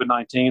at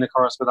COVID-19, of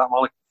course, with that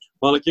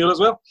molecule as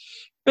well.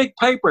 Big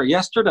paper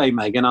yesterday,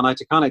 Megan, on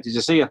itaconate. Did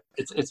you see it?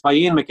 It's by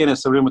Ian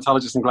McInnes, a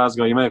rheumatologist in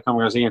Glasgow. You may have come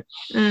across Ian,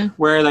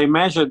 where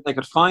they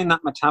could find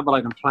that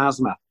metabolite in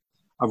plasma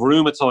of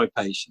rheumatoid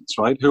patients,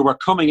 right, who were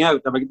coming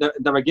out.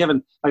 They were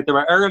given, like, they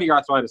were early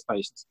arthritis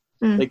patients.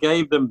 They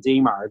gave them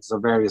DMARDs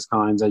of various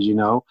kinds, as you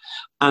know,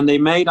 and they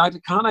made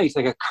itaconate.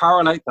 They could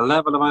correlate the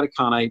level of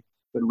itaconate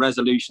with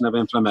resolution of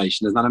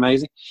inflammation. Isn't that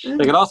amazing? They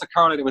could also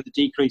correlate it with the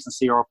decrease in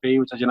CRP,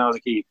 which, as you know, is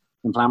a key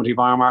inflammatory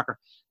biomarker.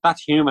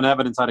 That's human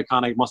evidence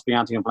itaconate must be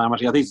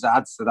anti-inflammatory. I think it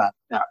adds to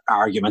that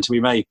argument.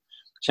 We may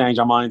change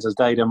our minds as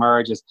data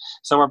emerges.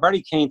 So we're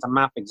very keen to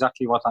map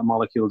exactly what that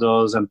molecule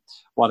does and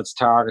what its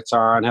targets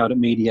are and how it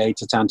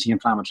mediates its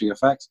anti-inflammatory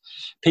effects.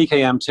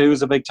 PKM2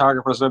 is a big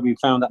target for us. We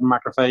found that in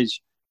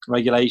macrophage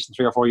regulation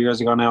 3 or 4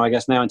 years ago now. I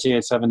guess now in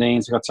Th17s,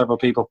 we've got several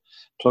people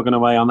plugging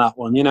away on that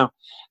one,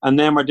 And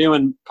then we're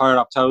doing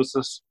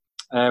pyroptosis.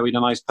 We did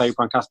a nice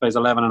paper on caspase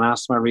 11 and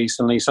asthma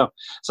recently. So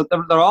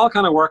they're all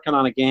kind of working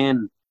on,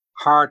 again,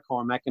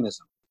 hardcore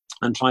mechanism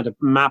and trying to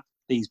map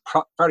these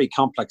very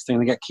complex things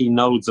and get key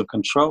nodes of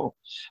control.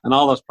 And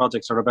all those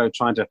projects are about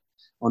trying to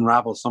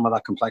unravel some of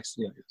that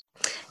complexity, I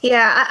guess.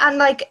 Yeah, and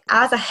like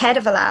as a head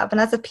of a lab and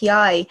as a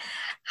PI,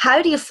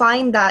 how do you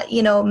find that,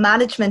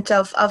 management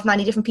of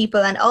many different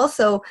people? And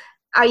also,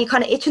 are you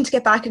kind of itching to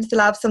get back into the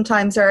lab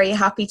sometimes, or are you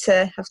happy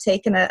to have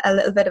taken a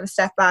little bit of a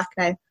step back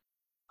now?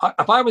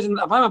 If I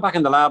went back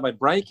in the lab, I'd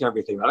break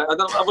everything.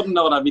 I wouldn't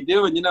know what I'd be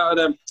doing.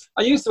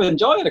 I used to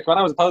enjoy it. When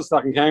I was a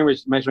postdoc in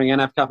Cambridge, measuring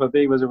NF kappa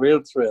B was a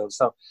real thrill.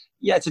 So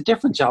yeah, it's a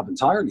different job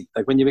entirely.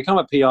 Like when you become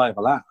a PI of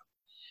a lab,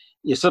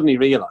 you suddenly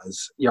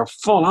realise you're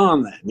full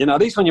on then. At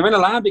least when you're in a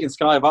lab, you can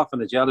skive off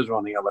and the gel is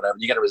running or whatever,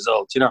 you get a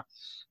result,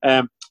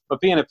 But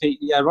being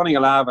running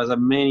a lab has a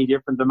many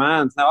different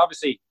demands. Now,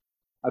 obviously,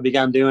 I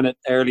began doing it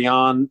early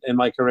on in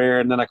my career,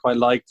 and then I quite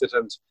liked it.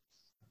 And,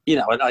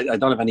 I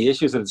don't have any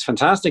issues with it. It's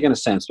fantastic in a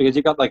sense because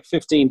you've got like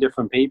 15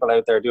 different people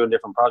out there doing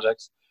different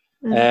projects.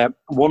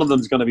 One of them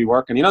is going to be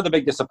working. The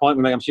big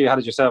disappointment, I'm sure you had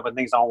it yourself, when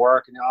things don't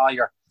work and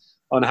you're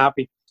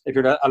unhappy. If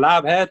you're a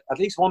lab head, at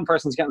least one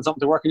person's getting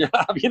something to work in your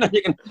lab.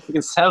 You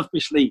can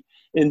selfishly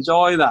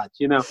enjoy that.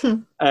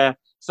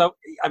 So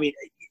I mean,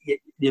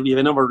 you have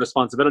a number of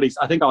responsibilities.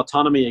 I think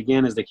autonomy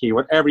again is the key,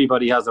 where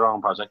everybody has their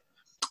own project.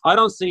 I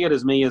don't see it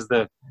as me as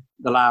the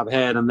lab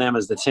head and them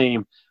as the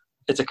team.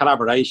 It's a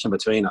collaboration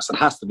between us. It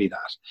has to be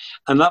that.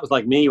 And that was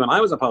like me when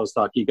I was a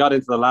postdoc. You got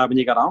into the lab and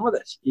you got on with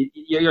it.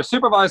 Your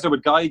supervisor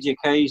would guide you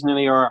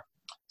occasionally or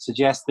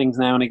suggest things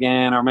now and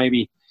again, or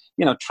maybe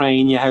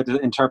train you how to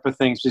interpret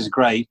things, which is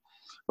great.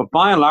 But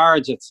by and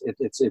large, it's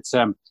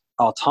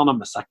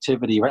autonomous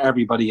activity where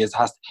everybody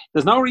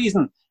there's no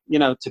reason,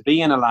 to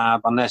be in a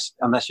lab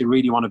unless you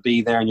really want to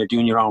be there and you're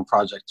doing your own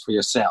project for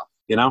yourself.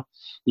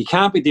 You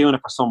can't be doing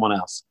it for someone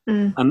else.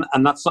 And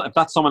if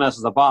that's someone else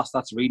as a boss,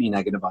 that's really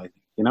negative, I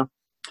think,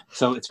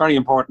 So it's very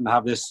important to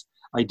have this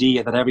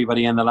idea that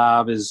everybody in the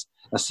lab is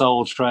a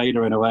sole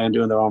trader in a way and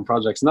doing their own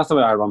projects. And that's the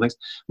way I run things.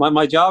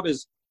 My job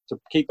is to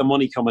keep the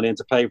money coming in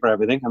to pay for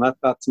everything. And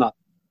that's not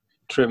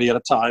trivial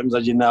at times,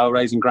 as you know,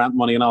 raising grant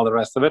money and all the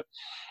rest of it.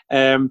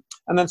 And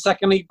then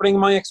secondly, bring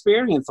my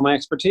experience and my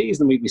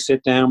expertise. And we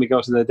sit down, we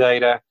go to the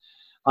data.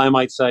 I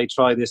might say,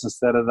 try this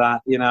instead of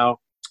that,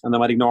 and they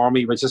might ignore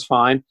me, which is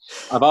fine.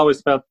 I've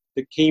always felt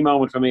the key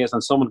moment for me is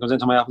when someone comes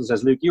into my office and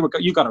says, Luke,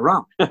 you got it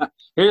wrong.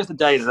 Here's the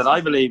data that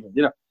I believe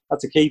in.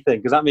 That's a key thing,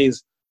 because that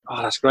means,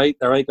 oh, that's great,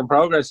 they're making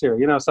progress here.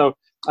 So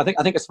I think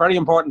it's very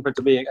important for it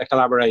to be a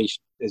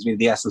collaboration, is really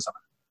the essence of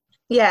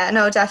it. Yeah,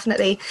 no,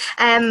 definitely.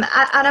 And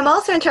I'm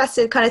also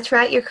interested, kind of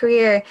throughout your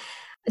career,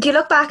 do you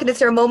look back and is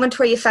there a moment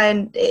where you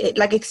found it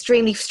like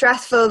extremely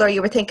stressful, or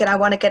you were thinking, I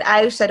want to get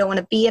out, I don't want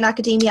to be in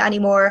academia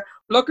anymore?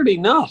 Luckily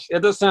not.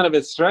 It does sound a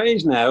bit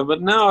strange now,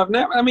 but no, I've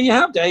never. I mean, you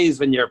have days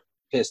when you're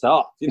pissed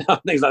off,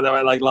 things like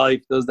that. Like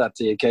life does that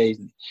to you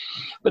occasionally.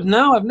 But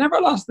no, I've never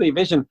lost the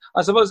vision.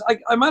 I suppose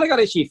I might have got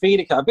itchy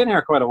feet. I've been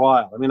here quite a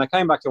while. I mean, I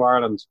came back to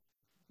Ireland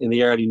in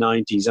the early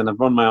 90s and I've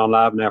run my own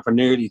lab now for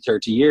nearly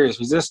 30 years,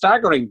 which is a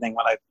staggering thing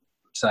when I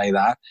say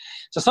that.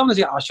 So sometimes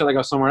should I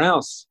go somewhere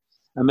else?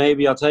 And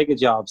maybe I'll take a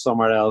job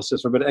somewhere else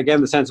just for a bit.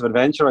 Again, the sense of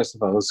adventure, I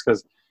suppose,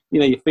 because,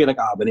 you feel like,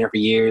 I've been here for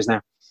years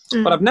now.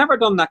 But I've never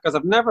done that because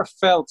I've never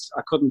felt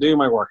I couldn't do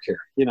my work here.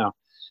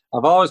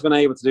 I've always been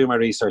able to do my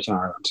research in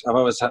Ireland. I've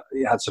always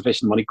had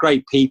sufficient money,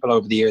 great people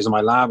over the years in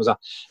my lab.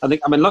 I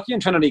think I'm lucky in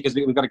Trinity because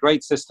we've got a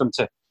great system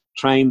to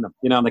train them,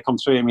 and they come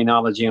through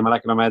immunology and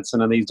molecular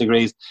medicine and these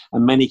degrees,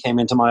 and many came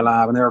into my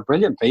lab and they were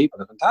brilliant people.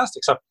 They're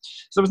fantastic. So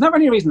there was never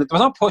any reason, there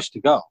was no push to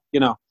go,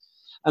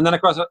 And then,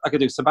 of course, I could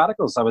do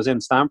sabbaticals. I was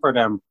in Stanford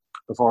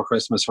before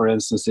Christmas, for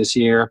instance, this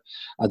year.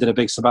 I did a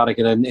big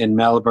sabbatical in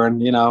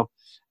Melbourne,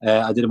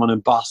 I did one in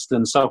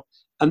Boston. So,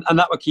 and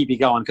that would keep you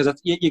going,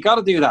 because you got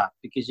to do that,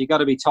 because you got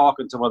to be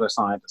talking to other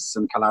scientists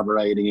and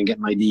collaborating and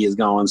getting ideas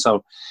going.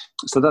 So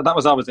that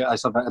was always a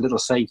little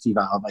safety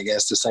valve, I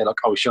guess, to say, look,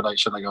 should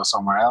I go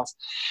somewhere else?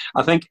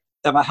 I think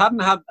if I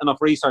hadn't had enough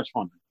research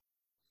funding,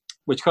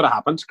 which could have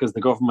happened because the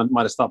government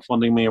might have stopped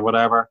funding me or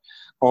whatever,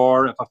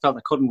 or if I felt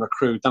I couldn't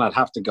recruit, then I'd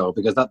have to go,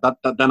 because that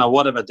then I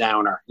would have a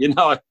downer.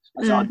 I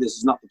thought this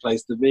is not the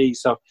place to be.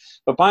 So,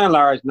 but by and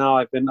large, now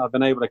I've been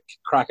able to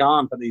crack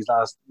on for these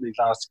last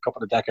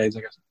couple of decades,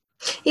 I guess.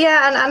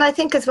 Yeah, and I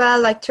think as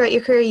well, like throughout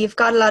your career, you've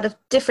got a lot of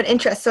different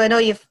interests. So I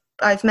know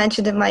I've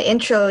mentioned in my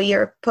intro,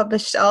 you're a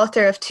published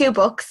author of 2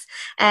 books.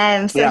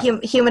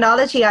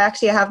 Humanology,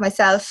 I have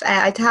myself.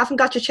 I haven't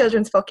got your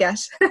children's book yet.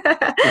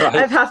 Right.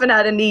 I haven't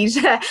had a need.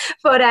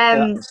 But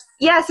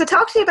so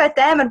talk to me about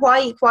them and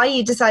why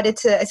you decided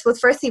to, I suppose,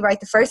 firstly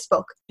write the first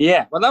book.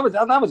 Yeah, well,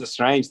 that was a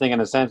strange thing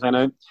in a sense. I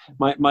know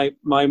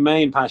my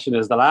main passion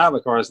is the lab,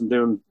 of course, and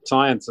doing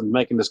science and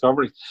making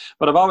discoveries.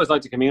 But I've always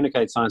liked to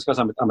communicate science because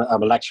I'm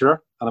a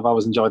lecturer, and I've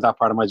always enjoyed that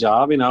part of my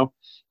job,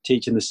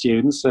 teaching the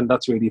students, and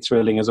that's really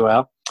thrilling as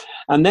well.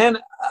 And then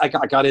I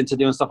got into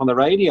doing stuff on the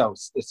radio.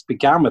 It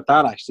began with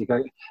that, actually.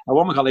 A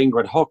woman called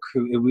Ingrid Hook,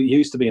 who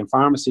used to be in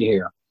pharmacy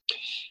here.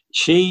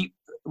 She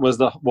was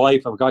the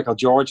wife of a guy called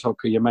George Hook,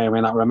 who you may or may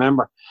not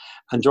remember.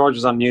 And George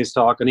was on News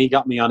Talk, and he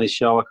got me on his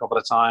show a couple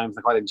of times.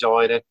 I quite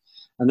enjoyed it.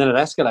 And then it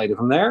escalated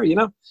from there,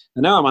 And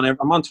now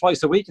I'm on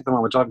twice a week at the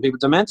moment, driving people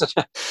demented.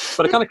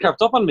 But it kind of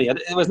crept up on me.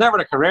 It was never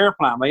a career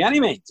plan by any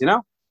means,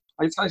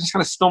 I just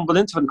kind of stumbled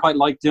into it and quite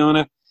liked doing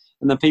it.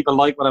 And then people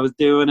liked what I was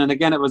doing. And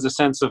again, it was a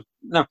sense of,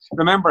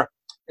 remember,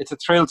 it's a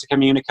thrill to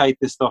communicate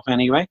this stuff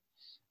anyway.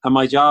 And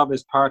my job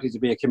is partly to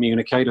be a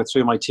communicator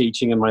through my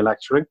teaching and my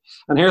lecturing.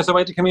 And here's a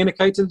way to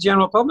communicate to the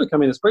general public. I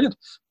mean, it's brilliant.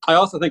 I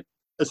also think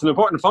it's an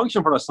important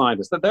function for us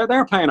scientists that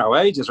they're paying our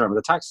wages. Remember,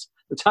 the tax,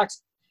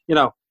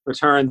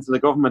 returns to the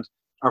government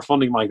are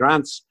funding my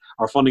grants,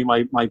 are funding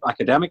my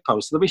academic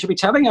posts. So that we should be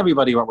telling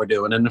everybody what we're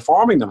doing and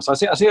informing them. So I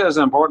see it as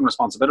an important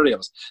responsibility of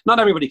us. Not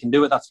everybody can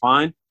do it. That's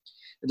fine.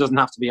 It doesn't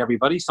have to be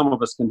everybody. Some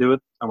of us can do it,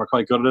 and we're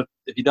quite good at it.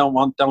 If you don't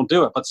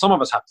do it. But some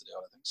of us have to do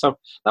it, I think. So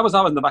that was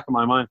in the back of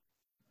my mind.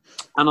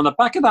 And on the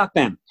back of that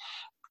then,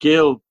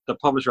 Gil, the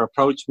publisher,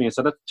 approached me and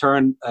said, let's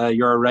turn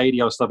your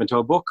radio stuff into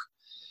a book.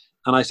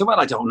 And I said, well,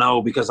 I don't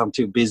know because I'm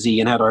too busy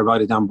and how do I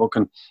write a damn book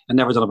and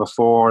never done it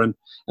before. And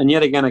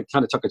yet again, I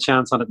kind of took a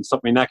chance on it and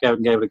stuck my neck out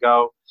and gave it a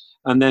go.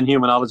 And then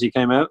Humanology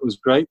came out. It was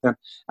great.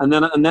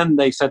 And then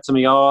they said to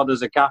me, oh,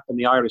 there's a gap in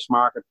the Irish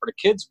market for the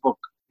kids' book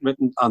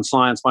written on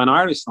science by an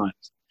Irish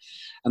scientist.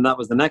 And that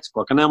was the next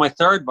book. And now my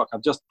third book,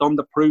 I've just done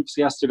the proofs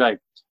yesterday,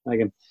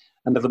 Megan,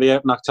 and it'll be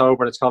out in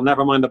October. It's called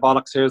Never Mind the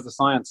Bollocks, Here's the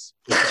Science.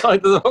 It's the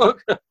title of the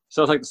book.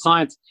 So it's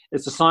like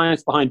it's the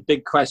science behind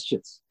big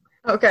questions.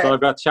 Okay. So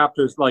I've got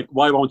chapters like,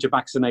 why won't you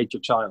vaccinate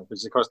your child, which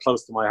is, of course,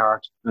 close to my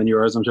heart and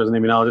yours, I'm sure, as an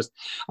immunologist.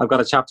 I've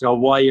got a chapter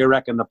called Why You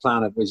Wrecking the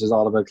Planet, which is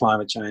all about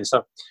climate change.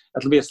 So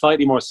it'll be a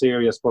slightly more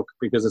serious book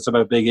because it's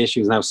about big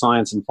issues and how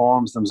science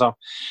informs them. So,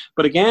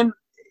 but again,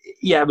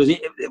 yeah,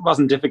 it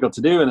wasn't difficult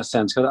to do in a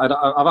sense because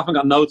I've often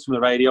got notes from the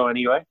radio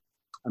anyway,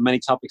 and many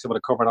topics I would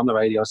have covered on the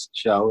radio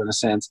show in a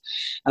sense,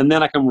 and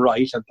then I can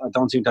write. I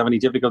don't seem to have any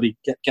difficulty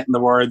getting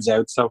the words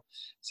out. So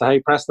hey,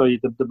 presto,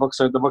 the books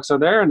are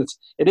there, and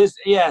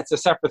it's a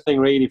separate thing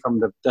really from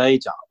the day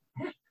job.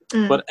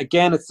 Mm. But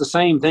again, it's the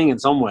same thing in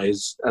some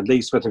ways, at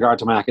least with regard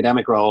to my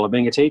academic role of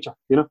being a teacher.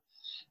 And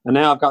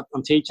now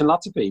I'm teaching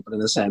lots of people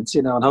in a sense,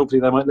 and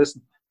hopefully they might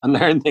listen and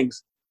learn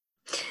things.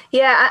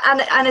 Yeah,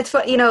 and it's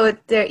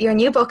your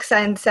new book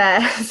sounds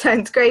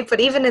great, but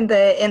even in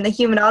the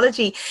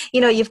Humanology,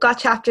 you've got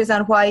chapters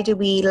on why do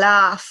we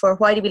laugh or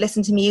why do we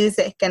listen to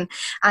music and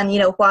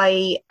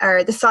why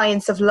are the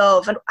science of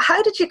love, and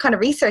how did you kind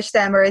of research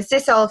them, or is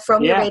this all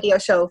from your radio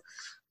show?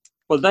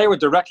 Well, they were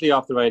directly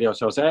off the radio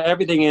show, so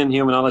everything in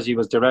Humanology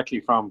was directly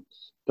from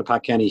the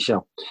Pat Kenny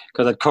show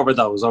because I'd covered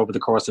those over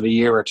the course of a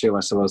year or two, I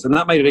suppose, and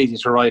that made it easy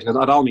to write because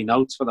I'd all my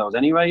notes for those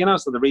anyway,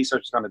 so the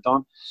research is kind of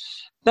done.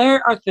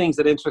 There are things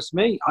that interest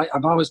me.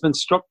 I've always been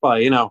struck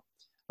by,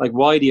 like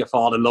why do you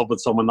fall in love with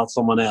someone, not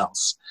someone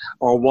else?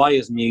 Or why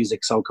is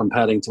music so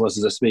compelling to us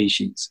as a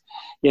species?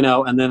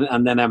 And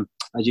then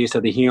as you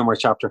said, the humor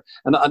chapter.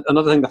 And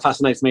another thing that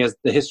fascinates me is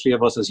the history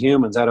of us as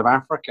humans out of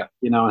Africa,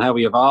 and how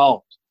we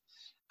evolved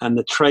and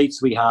the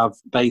traits we have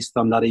based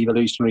on that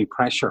evolutionary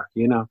pressure,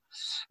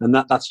 And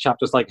that's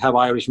chapters like How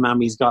Irish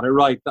Mammies Got It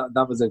Right.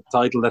 That was a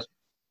title that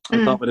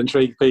I thought would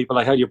intrigue people,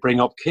 like how do you bring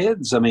up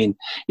kids? I mean,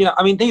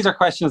 these are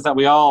questions that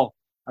we all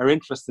are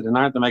interested in,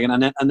 aren't they, Megan?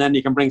 And then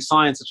you can bring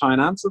science to try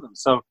and answer them.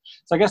 So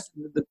I guess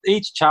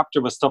each chapter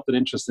was stuff that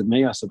interested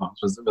me, I suppose,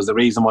 was the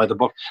reason why the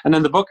book. And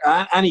then the book,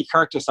 Annie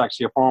Curtis,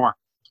 actually, a former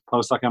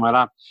postdoc in my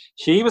lab,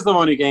 she was the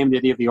one who gave me the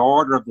idea of the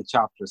order of the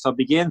chapter. So it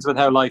begins with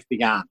how life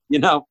began,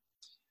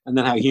 and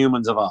then how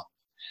humans evolved.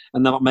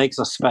 And then what makes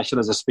us special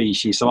as a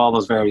species. So all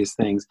those various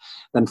things.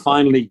 Then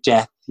finally,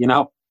 death,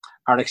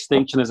 our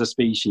extinction as a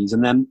species,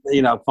 and then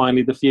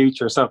finally the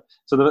future. So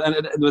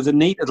it was a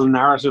neat little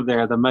narrative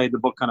there that made the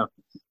book kind of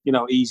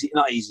not easy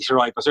to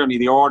write, but certainly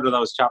the order of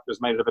those chapters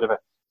made it a bit of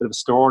a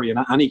story. And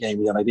Annie gave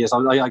me that idea,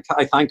 so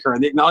I thank her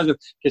and acknowledge it.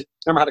 Because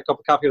I remember I had a cup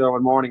of coffee there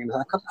one morning, and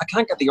I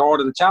can't get the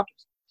order of the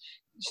chapters.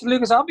 She said,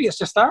 "Look, it's obvious.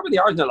 Just start with the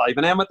origin of life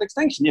and end with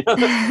extinction." So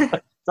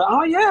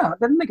I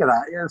didn't think of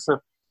that. Yeah, so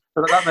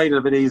that made it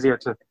a bit easier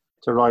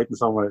to write in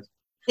some ways.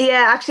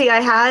 Yeah, actually, I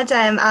had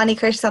Annie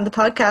Curtis on the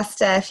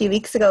podcast a few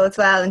weeks ago as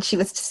well, and she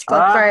was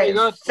spoke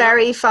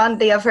very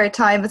fondly of her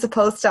time as a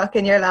postdoc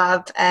in your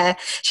lab.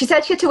 She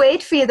said she had to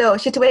wait for you, though.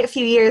 She had to wait a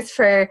few years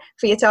for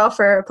you to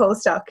offer her a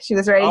postdoc. She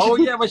was ready. Oh,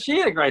 yeah, well, she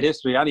had a great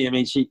history, Annie. I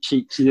mean, she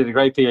did a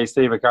great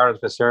PhD with Gareth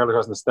Fitzgerald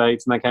across in the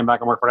States, and then came back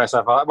and worked for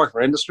SFI, worked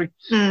for industry,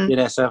 did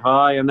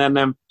SFI, and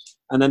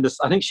then this,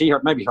 I think she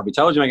maybe probably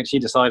told you, Megan, she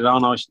decided, oh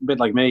no, she's a bit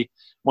like me,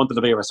 wanted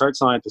to be a research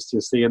scientist, you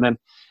see, and then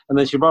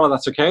she brought all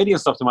that circadian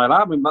stuff to my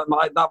lab. And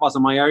that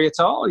wasn't my area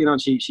at all, and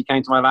she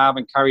came to my lab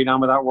and carried on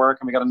with that work,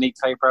 and we got a neat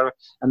paper out of it,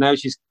 and now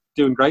she's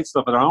doing great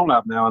stuff at her own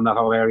lab now in that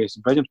whole area. It's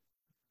brilliant.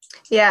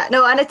 Yeah,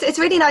 no, and it's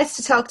really nice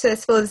to talk to, I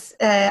suppose,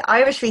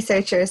 Irish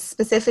researchers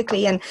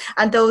specifically, and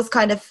those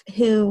kind of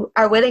who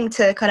are willing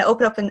to kind of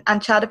open up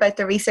and chat about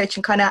their research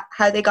and kind of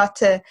how they got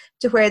to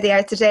where they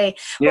are today.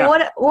 Yeah.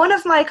 But one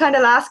of my kind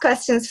of last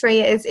questions for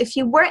you is, if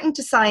you weren't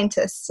a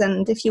scientist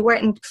and if you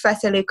weren't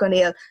Professor Luke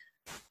O'Neill,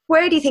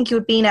 where do you think you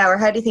would be now, or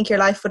how do you think your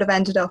life would have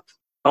ended up?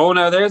 Oh,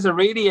 now there's a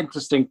really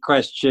interesting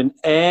question.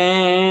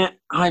 I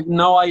have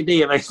no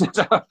idea.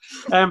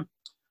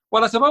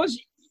 Well, I suppose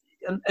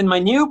in my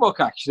new book,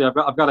 actually,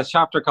 I've got a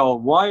chapter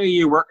called "Why Are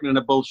You Working in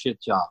a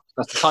Bullshit Job?"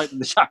 That's the title of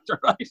the chapter,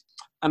 right?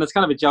 And it's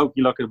kind of a joke.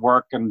 You look at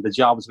work and the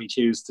jobs we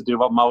choose to do,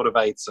 what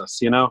motivates us,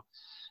 you know.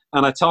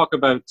 And I talk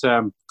about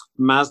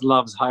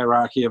Maslow's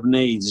hierarchy of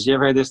needs. Did you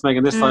ever hear this,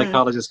 Megan? This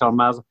psychologist called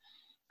Maslow.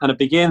 And it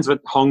begins with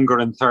hunger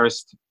and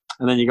thirst.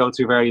 And then you go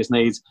through various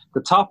needs.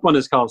 The top one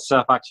is called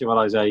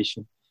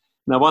self-actualization.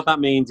 Now, what that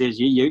means is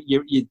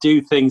you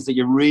do things that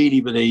you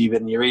really believe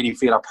in, you really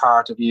feel are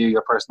part of you,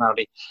 your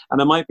personality.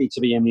 And it might be to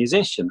be a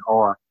musician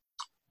or,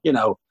 you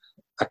know,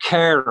 a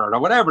carer or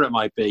whatever it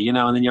might be, you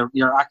know, and then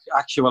you're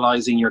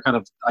actualizing your kind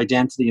of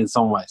identity in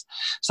some ways.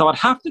 So I'd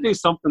have to do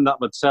something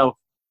that would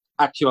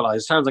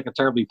self-actualize. Sounds like a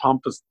terribly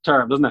pompous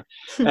term, doesn't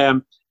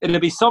it?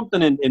 It'd be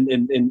something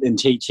in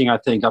teaching, I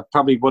think. I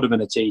probably would have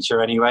been a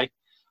teacher anyway,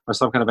 or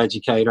some kind of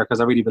educator,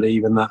 because I really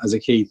believe in that as a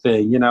key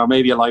thing. You know,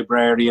 maybe a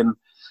librarian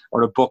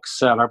or a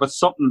bookseller, but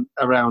something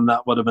around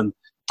that would have been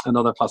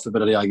another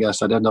possibility, I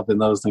guess. I'd end up in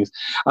those things.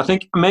 I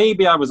think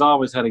maybe I was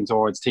always heading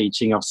towards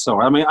teaching of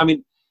sort. I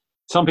mean,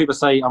 some people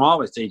say I'm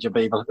always teaching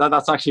people.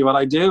 That's actually what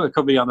I do. It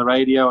could be on the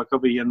radio, it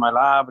could be in my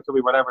lab, it could be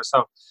whatever.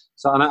 So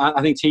and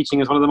I think teaching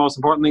is one of the most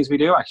important things we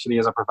do, actually,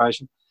 as a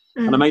profession.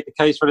 And I make the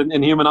case for it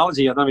in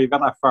humanology. I don't know if you've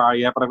got that far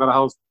yet, but I've got a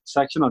whole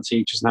section on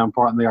teachers and how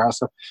important they are.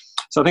 So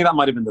I think that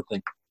might have been the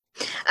thing.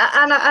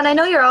 And I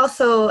know you're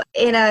also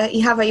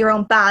you have your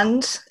own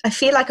band. I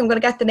feel like I'm going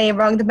to get the name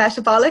wrong, the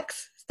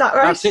Metabolics. Is that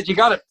right? That's it, you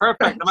got it.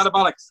 Perfect, the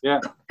Metabolics, yeah.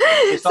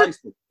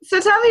 Precisely. So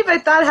tell me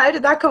about that. How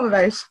did that come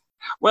about?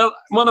 Well,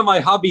 one of my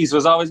hobbies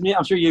was always me.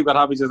 I'm sure you've got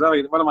hobbies as well.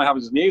 One of my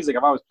hobbies was music.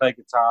 I've always played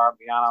guitar,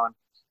 piano, and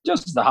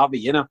just as a hobby,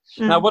 you know.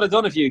 Now, but I've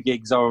done a few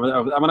gigs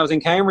over when I was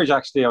in Cambridge,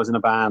 actually, I was in a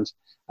band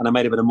and I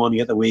made a bit of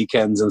money at the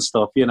weekends and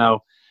stuff, you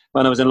know.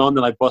 When I was in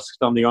London, I busked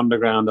on the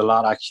underground a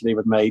lot, actually,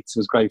 with mates. It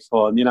was great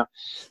fun, you know.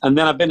 And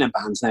then I've been in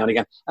bands now and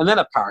again. And then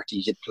at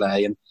parties you'd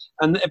play.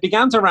 And it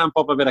began to ramp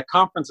up a bit at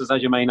conferences,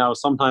 as you may know.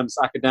 Sometimes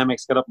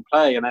academics get up and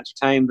play and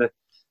entertain the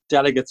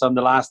delegates on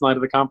the last night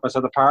of the conference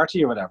or the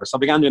party or whatever. So I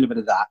began doing a bit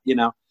of that, you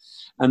know.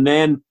 And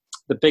then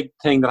the big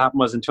thing that happened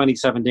was in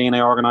 2017, I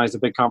organised a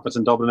big conference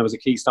in Dublin. It was a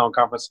Keystone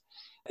conference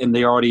in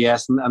the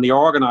RDS. And the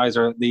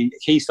organiser, the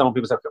Keystone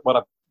people said, what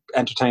a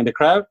entertain the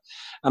crowd.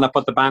 And I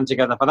put the band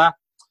together for that.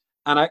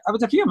 And I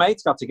was a few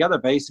mates got together,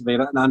 basically,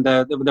 and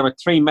there were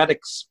three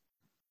medics,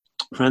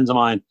 friends of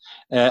mine,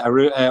 a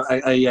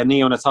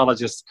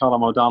neonatologist,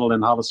 Colin O'Donnell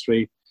in Holles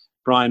Street,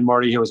 Brian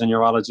Murray, who was a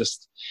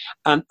neurologist,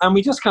 and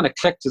we just kind of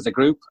clicked as a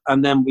group,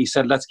 and then we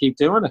said, let's keep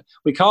doing it.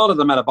 We called it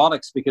the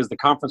Metabolics because the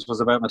conference was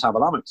about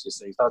metabolomics, you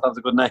see, so that was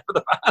a good name for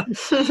the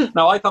band.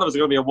 Now, I thought it was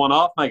going to be a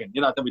one-off, Megan,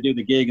 you know, that we do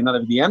the gig and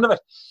that'd be the end of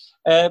it.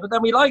 But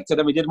then we liked it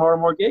and we did more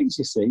and more gigs,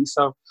 you see.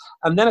 So,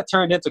 and then it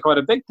turned into quite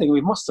a big thing. We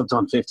must have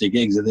done 50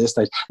 gigs at this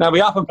stage. Now, we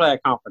often play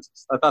at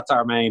conferences. That's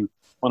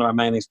one of our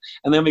main things.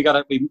 And then we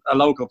got a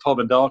local pub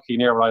in Dalkey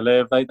near where I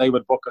live. They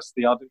would book us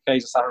the odd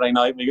occasion Saturday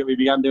night. We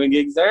began doing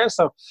gigs there.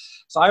 So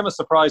I'm as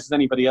surprised as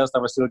anybody else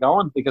that we're still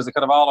going, because it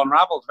could have all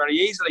unraveled very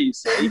easily, you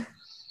see.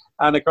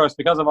 And of course,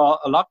 because of a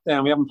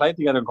lockdown, we haven't played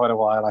together in quite a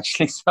while,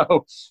 actually.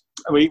 So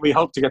we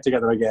hope to get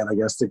together again, I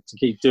guess, to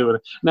keep doing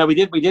it. Now, we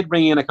did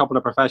bring in a couple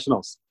of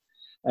professionals.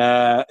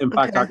 In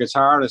fact, our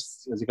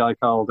guitarist is a guy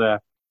called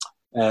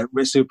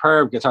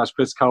superb guitarist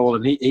Chris Cole,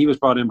 and he was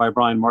brought in by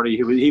Brian Murray.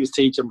 He was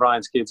teaching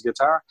Brian's kids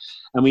guitar,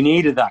 and we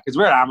needed that because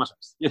we're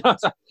amateurs, you know.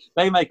 So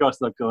they make us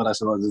look good, I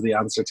suppose, is the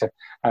answer to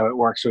how it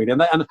works, really.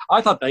 And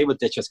I thought they would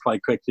ditch us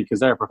quite quickly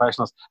because they're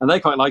professionals, and they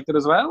quite liked it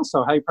as well.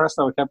 So hey,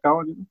 presto, it kept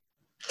going. You know?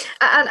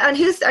 And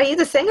are you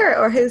the singer,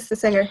 or who's the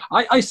singer?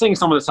 I sing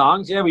some of the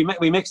songs. Yeah,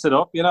 we mixed it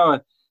up, you know.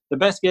 The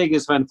best gig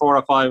is when 4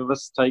 or 5 of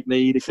us take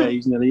lead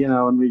occasionally, you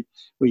know, and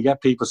we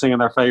get people singing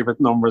their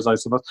favourite numbers, I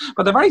suppose.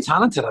 But they're very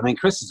talented. I mean,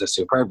 Chris is a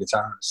superb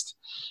guitarist.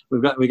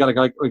 We got a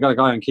guy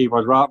on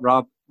keyboards.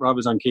 Rob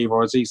is on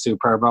keyboards. He's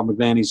superb. Rob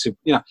McLean, he's super.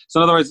 You know, so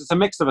in other words, it's a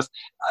mix of us.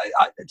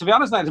 To be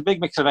honest, it's a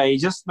big mix of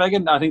ages.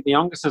 Megan, I think the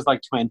youngest is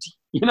like 20.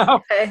 You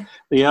know, okay.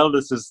 The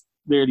eldest is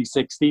nearly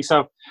 60.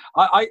 So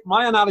my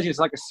analogy is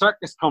like a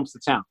circus comes to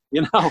town,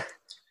 you know,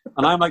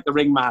 and I'm like the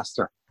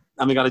ringmaster.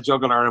 And we got a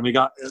juggler, and we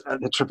got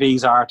the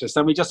trapeze artist,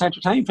 and we just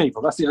entertain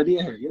people. That's the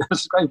idea here. You know,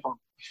 it's great fun.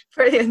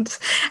 Brilliant.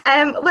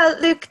 Well,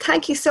 Luke,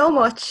 thank you so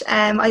much.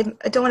 I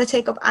don't want to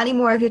take up any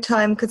more of your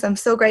time because I'm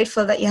so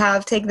grateful that you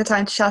have taken the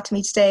time to chat to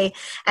me today.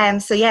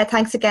 So yeah,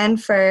 thanks again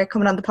for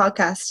coming on the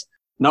podcast.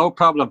 No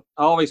problem.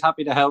 Always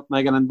happy to help,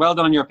 Megan, and well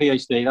done on your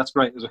PhD. That's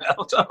great as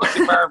well.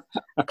 Superb.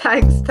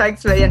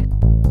 Thanks, William.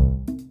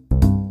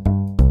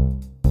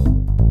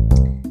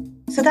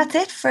 So that's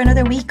it for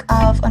another week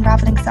of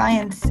Unraveling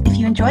Science. If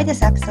you enjoyed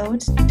this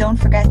episode, don't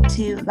forget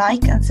to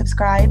like and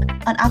subscribe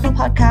on Apple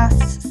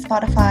Podcasts,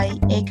 Spotify,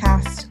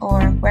 Acast,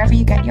 or wherever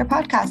you get your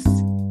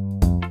podcasts.